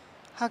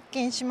発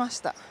見しまし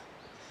た。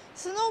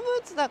スノーブ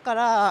ーツだか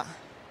ら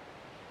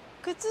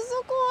靴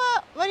底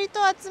は割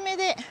と厚め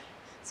で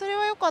それ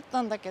は良かっ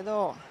たんだけ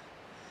ど、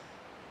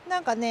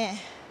なんかね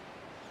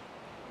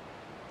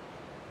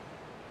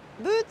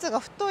ブーツが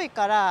太い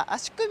から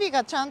足首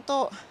がちゃん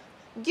と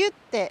ギュッ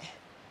て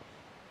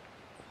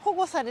保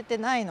護されて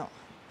ないの。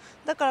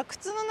だから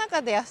靴の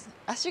中で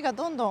足が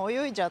どんどん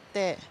泳いじゃっ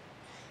て、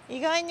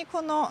意外に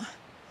この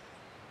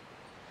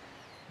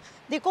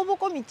凸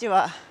凹道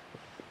は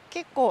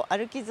結構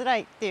歩きづら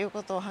いっていう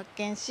ことを発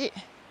見し、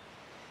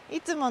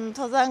いつもの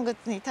登山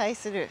靴に対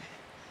する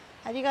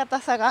ありがた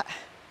さが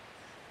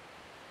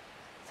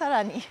さ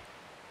らに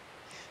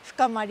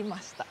深まり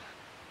ました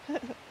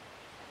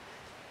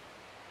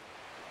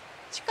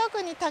近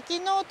くに滝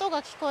の音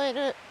が聞こえ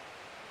る。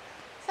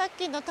さっ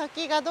きの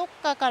滝がどっ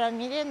かから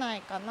見れな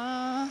いか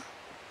な。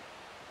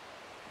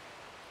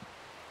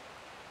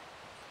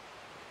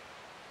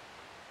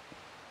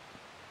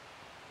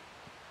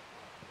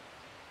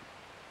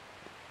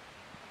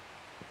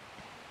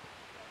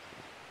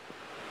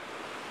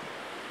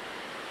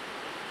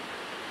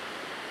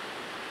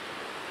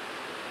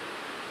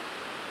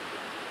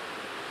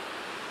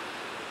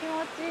気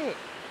持ちいい。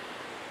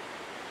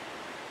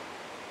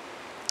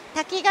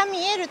滝が見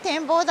える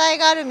展望台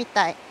があるみ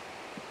たい。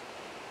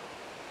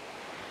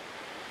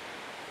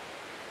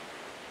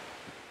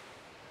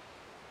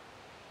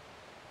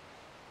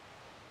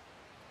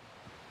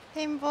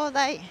展望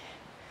台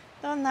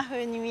どんな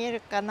風に見え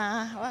るか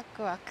な。ワ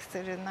クワクす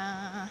る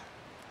な。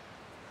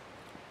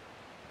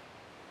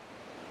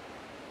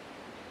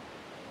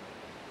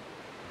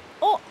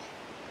お、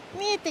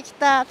見えてき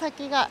た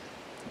滝が。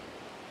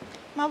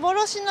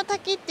幻の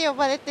滝って呼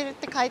ばれてるっ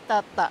て書いてあ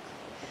った。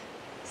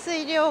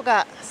水量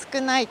が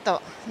少ない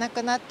とな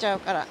くなっちゃう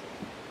から。わ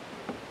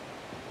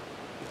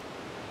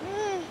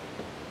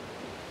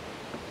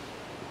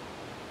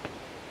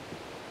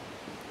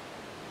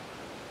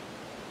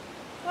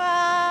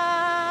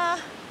あ、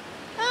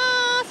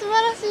素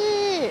晴らし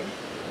い。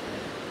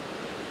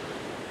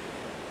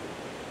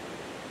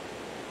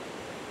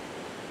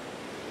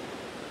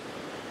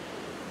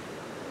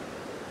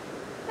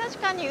確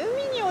かに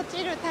海に落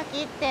ちる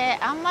滝って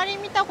あんまり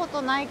見たこ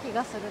とない気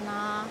がする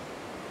な。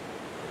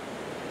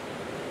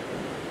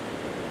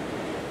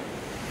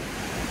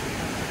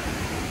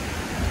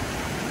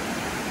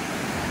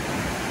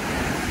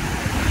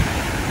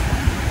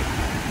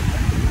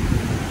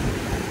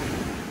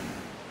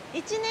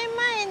1年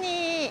前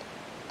に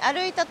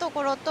歩いたと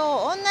ころ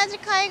と同じ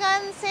海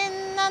岸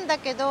線なんだ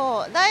け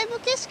ど、だいぶ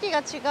景色が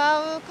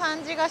違う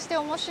感じがして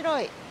面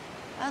白い。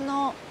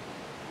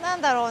な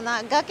んだろう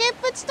な、崖っ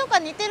ぷちとか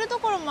似てると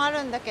ころもあ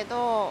るんだけ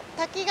ど、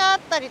滝があっ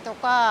たりと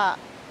か、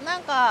な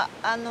んか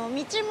道も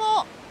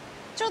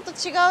ちょっと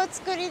違う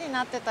作りに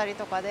なってたり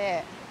とか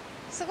で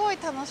すごい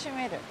楽し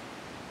める。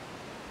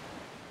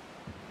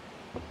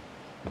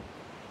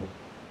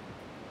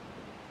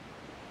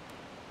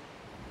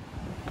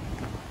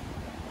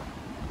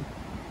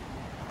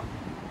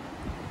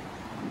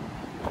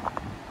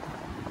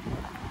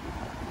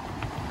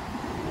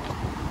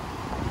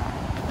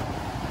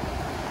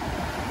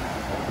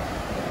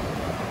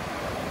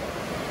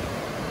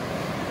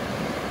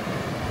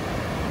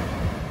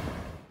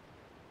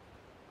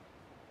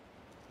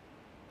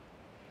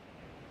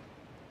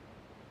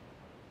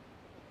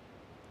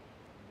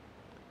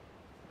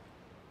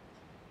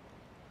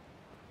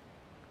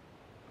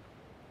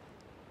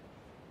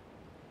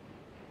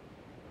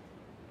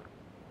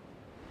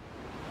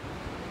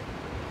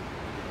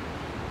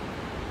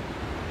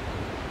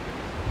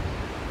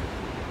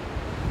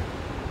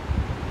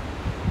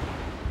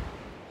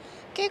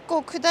結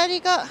構下り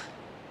が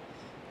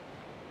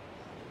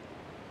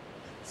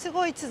す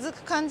ごい続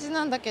く感じ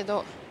なんだけ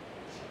ど、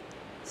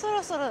そ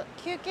ろそろ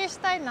休憩し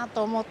たいな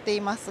と思って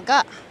います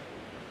が、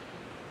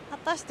果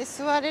たして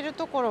座れる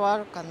ところはあ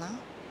るかな。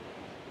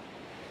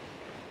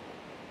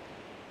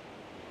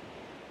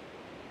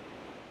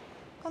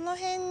この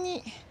辺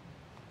に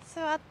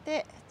座っ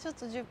てちょっ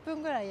と10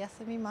分ぐらい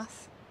休みま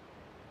す。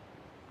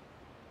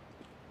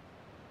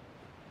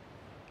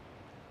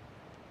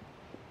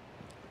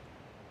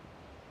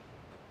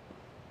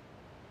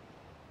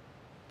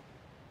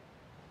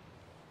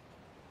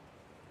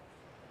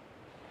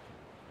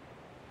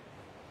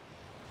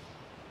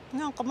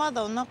なんかま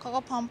だお腹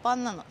がパンパ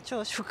ンなの、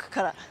朝食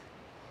から。休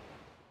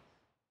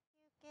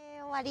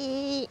憩終わ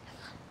り。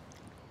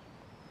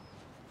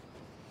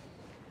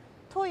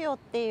豊っ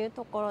ていう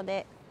ところ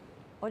で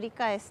折り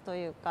返すと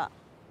いうか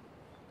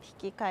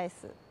引き返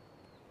す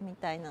み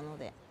たいなの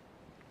で、よ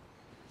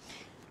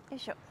い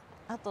しょ。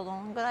あとど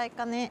んぐらい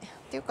かね。っ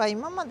ていうか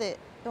今まで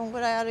どんぐ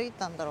らい歩い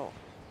たんだろ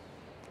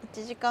う。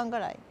1時間ぐ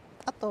らい。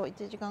あと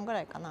1時間ぐ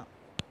らいかな。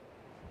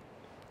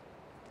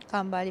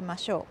頑張りま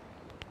しょう。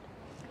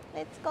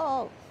レッツゴ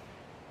ー。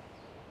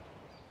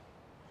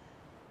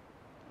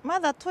ま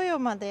だ豊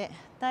まで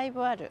だい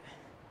ぶある。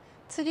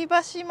吊り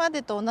橋ま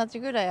でと同じ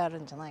ぐらいあ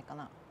るんじゃないか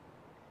な。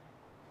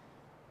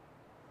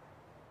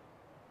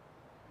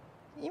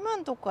今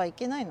んとこは行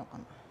けないのか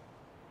な。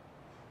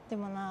で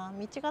もな、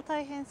道が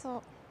大変そ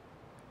う。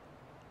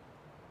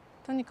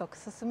とにかく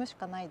進むし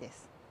かないで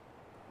す。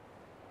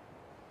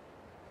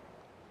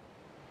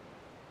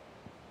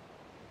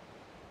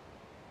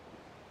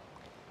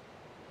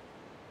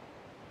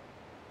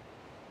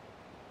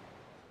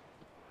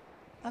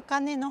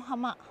茜の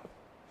浜。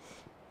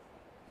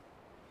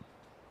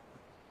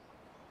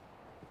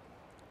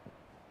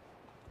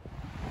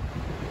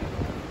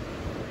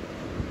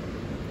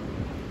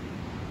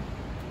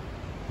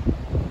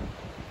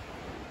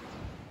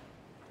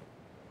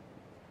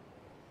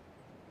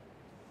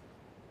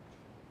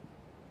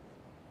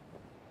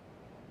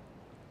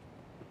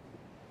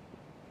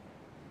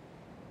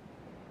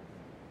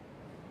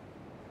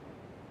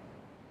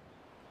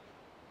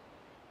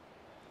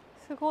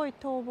すごい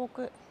倒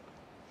木。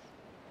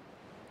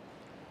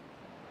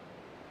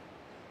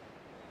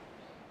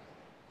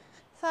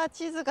さあ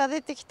地図が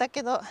出てきた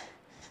けど、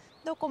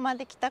どこま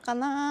で来たか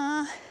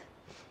な。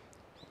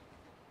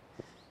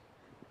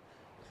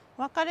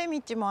分かれ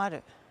道もあ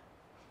る。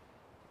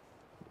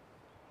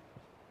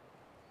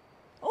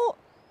お、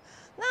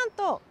なん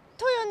と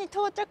豊に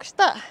到着し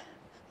た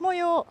模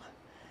様。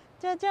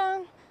じゃじゃ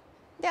ん。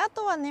で、あ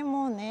とはね、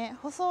もうね、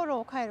舗装路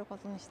を帰るこ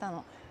とにした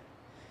の。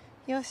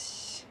よ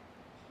し。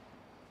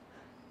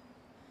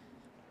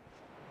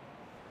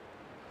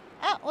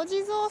あ、お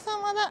地蔵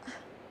様だ。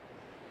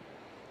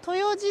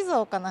豊地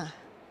蔵かな。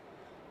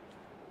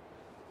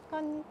こ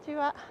んにち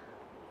は。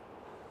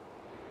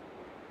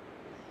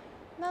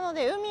なの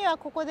で海は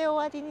ここで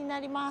終わりにな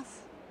りま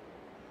す。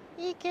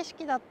いい景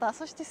色だった。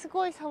そしてす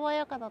ごい爽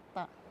やかだっ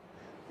た。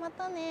ま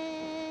た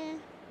ね。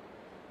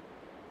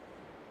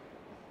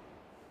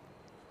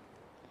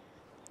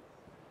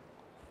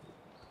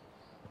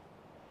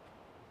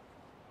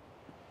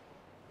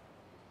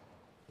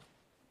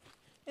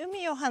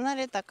海を離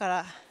れたか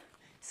ら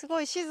す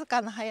ごい静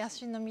かな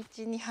林の道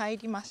に入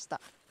りまし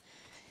た。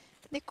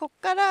で、こっ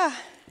から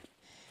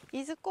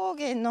伊豆高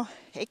原の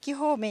駅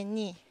方面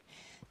に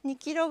2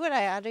キロぐ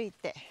らい歩い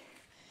て、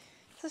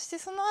そして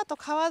その後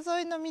川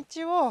沿いの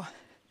道を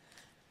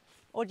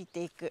降り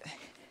ていく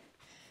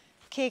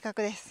計画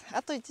です。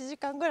あと1時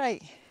間ぐら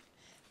い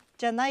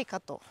じゃないか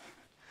と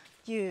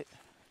いう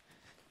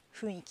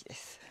雰囲気で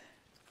す。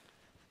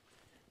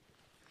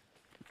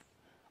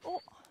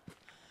お、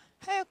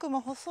早く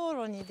も舗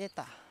装路に出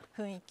た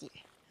雰囲気。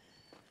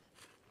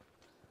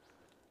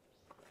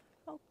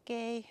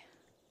OK。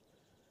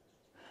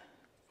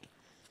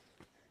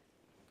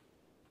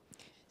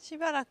し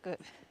ばらく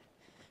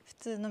普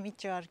通の道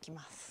を歩き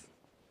ます。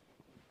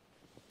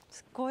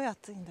すっごい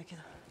暑いんだけ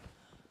ど。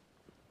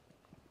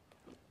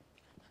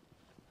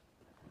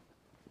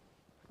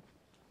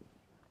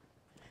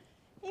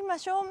今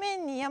正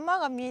面に山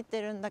が見えて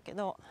るんだけ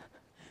ど、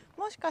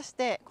もしかし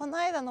てこの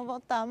間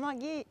登った天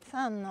城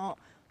山の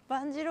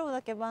万次郎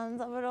岳万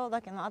三郎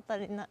岳のあた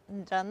りな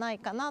んじゃない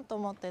かなと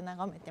思って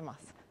眺めてま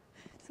す。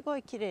すご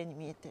い綺麗に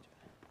見えてる。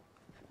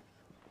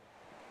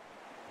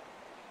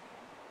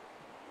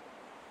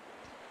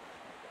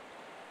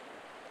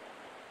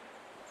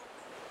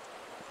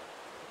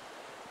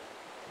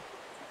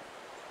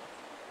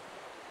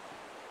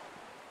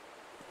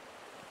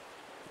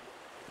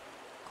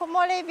木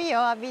漏れ日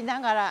を浴びな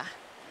がら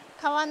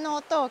川の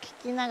音を聞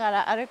きなが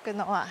ら歩く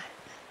のは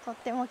とっ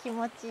ても気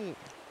持ちいい。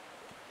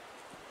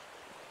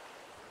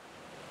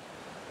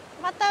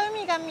また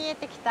海が見え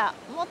てきた。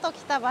元来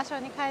た場所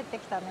に帰って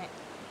きたね。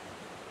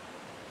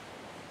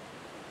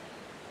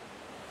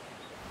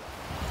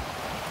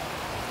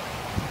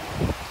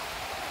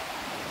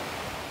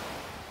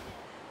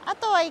あ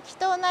とは行き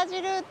と同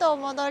じルートを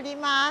戻り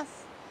ま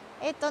す。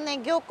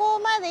漁港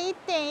まで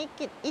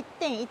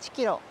 1.1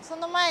 キロ、そ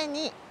の前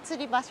に吊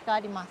り橋があ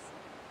ります。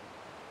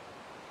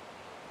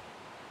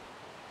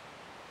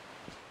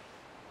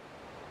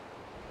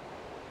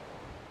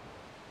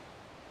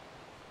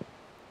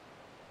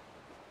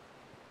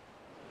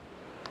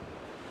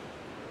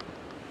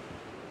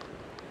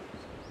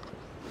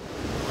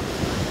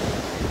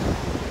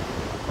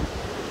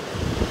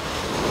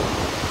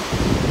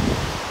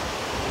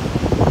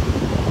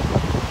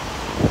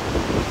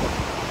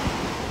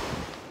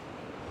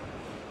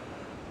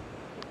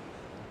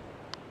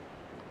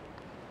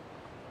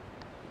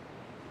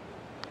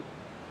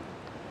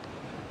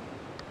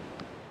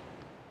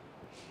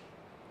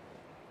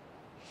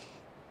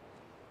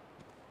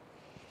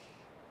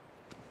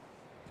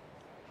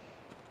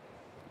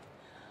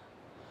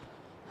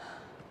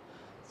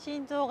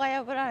心臓が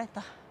破られ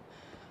た。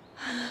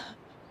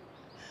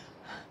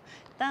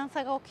段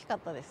差が大きかっ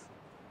たです。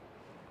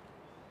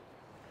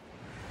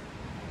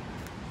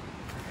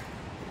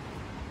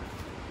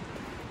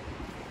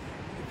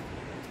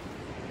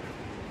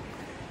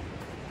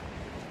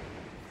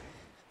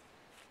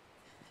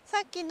さ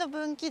っきの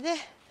分岐で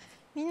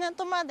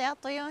港まであ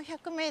と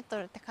400メート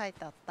ルって書い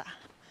てあった。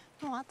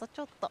もうあとち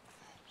ょっと。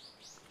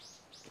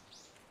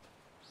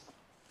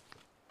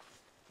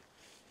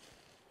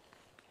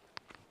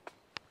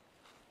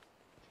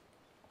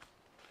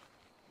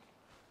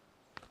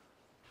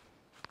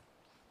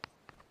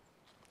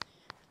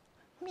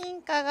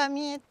民家が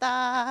見え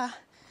た。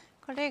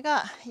これ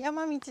が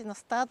山道の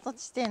スタート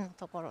地点の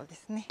ところで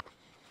すね。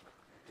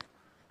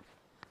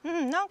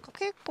なんか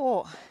結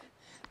構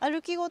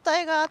歩きごた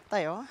えがあった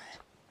よ。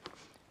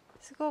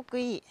すごく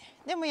いい。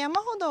でも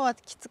山ほどは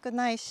きつく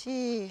ない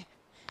し、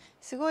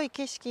すごい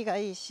景色が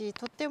いいし、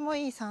とっても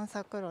いい散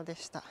策路で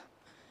した。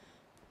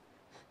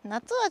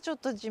夏はちょっ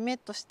とジメッ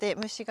として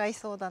虫がい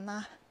そうだ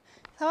な。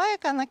爽や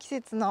かな季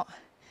節の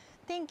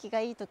天気が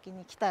いい時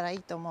に来たらい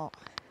いと思う。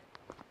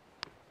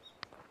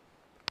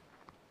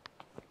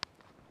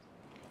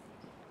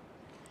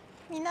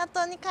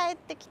港に帰っ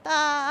てき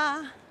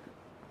た。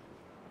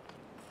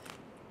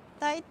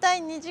だいたい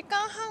2時間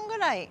半ぐ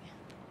らい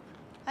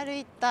歩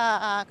い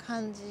た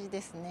感じ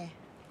ですね。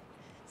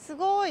す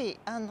ごい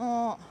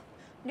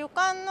旅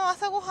館の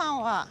朝ごは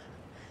んは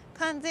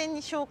完全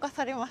に消化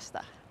されまし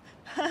た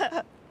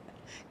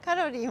カ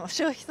ロリーも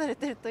消費され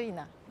てるといい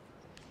な。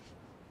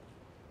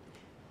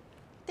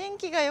天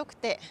気が良く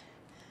て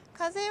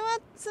風は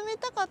冷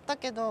たかった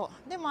けど、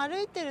でも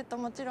歩いてると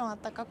もちろん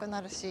暖かく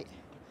なるし、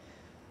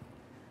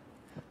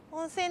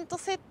温泉と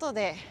セット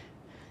で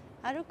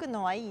歩く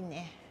のはいい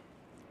ね。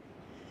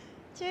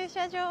駐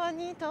車場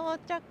に到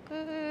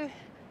着。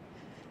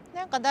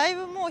なんかだい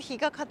ぶもう日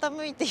が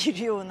傾いてい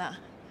るような、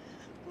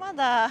ま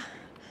だ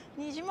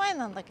2時前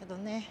なんだけど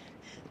ね、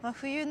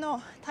冬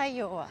の太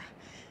陽は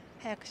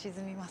早く沈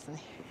みます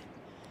ね。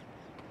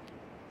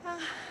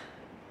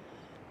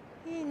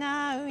いい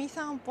な、海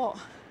散歩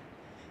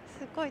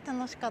すごい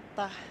楽しかっ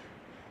た。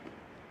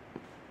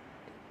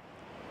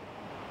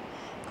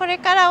これ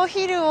からお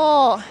昼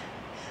を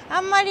あ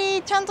んま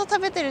りちゃんと食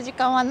べてる時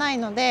間はない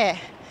ので、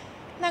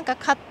なんか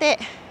買って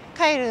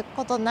帰る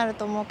ことになる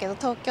と思うけど、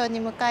東京に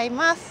向かい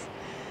ます。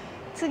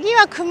次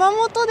は熊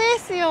本で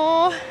す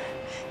よ。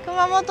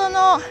熊本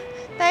の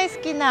大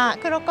好きな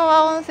黒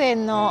川温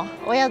泉の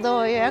お宿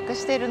を予約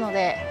しているの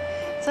で、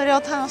それを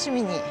楽し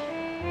みに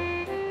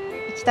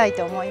行きたい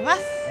と思いま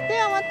す。で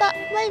はまた、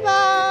バイ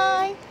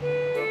バーイ。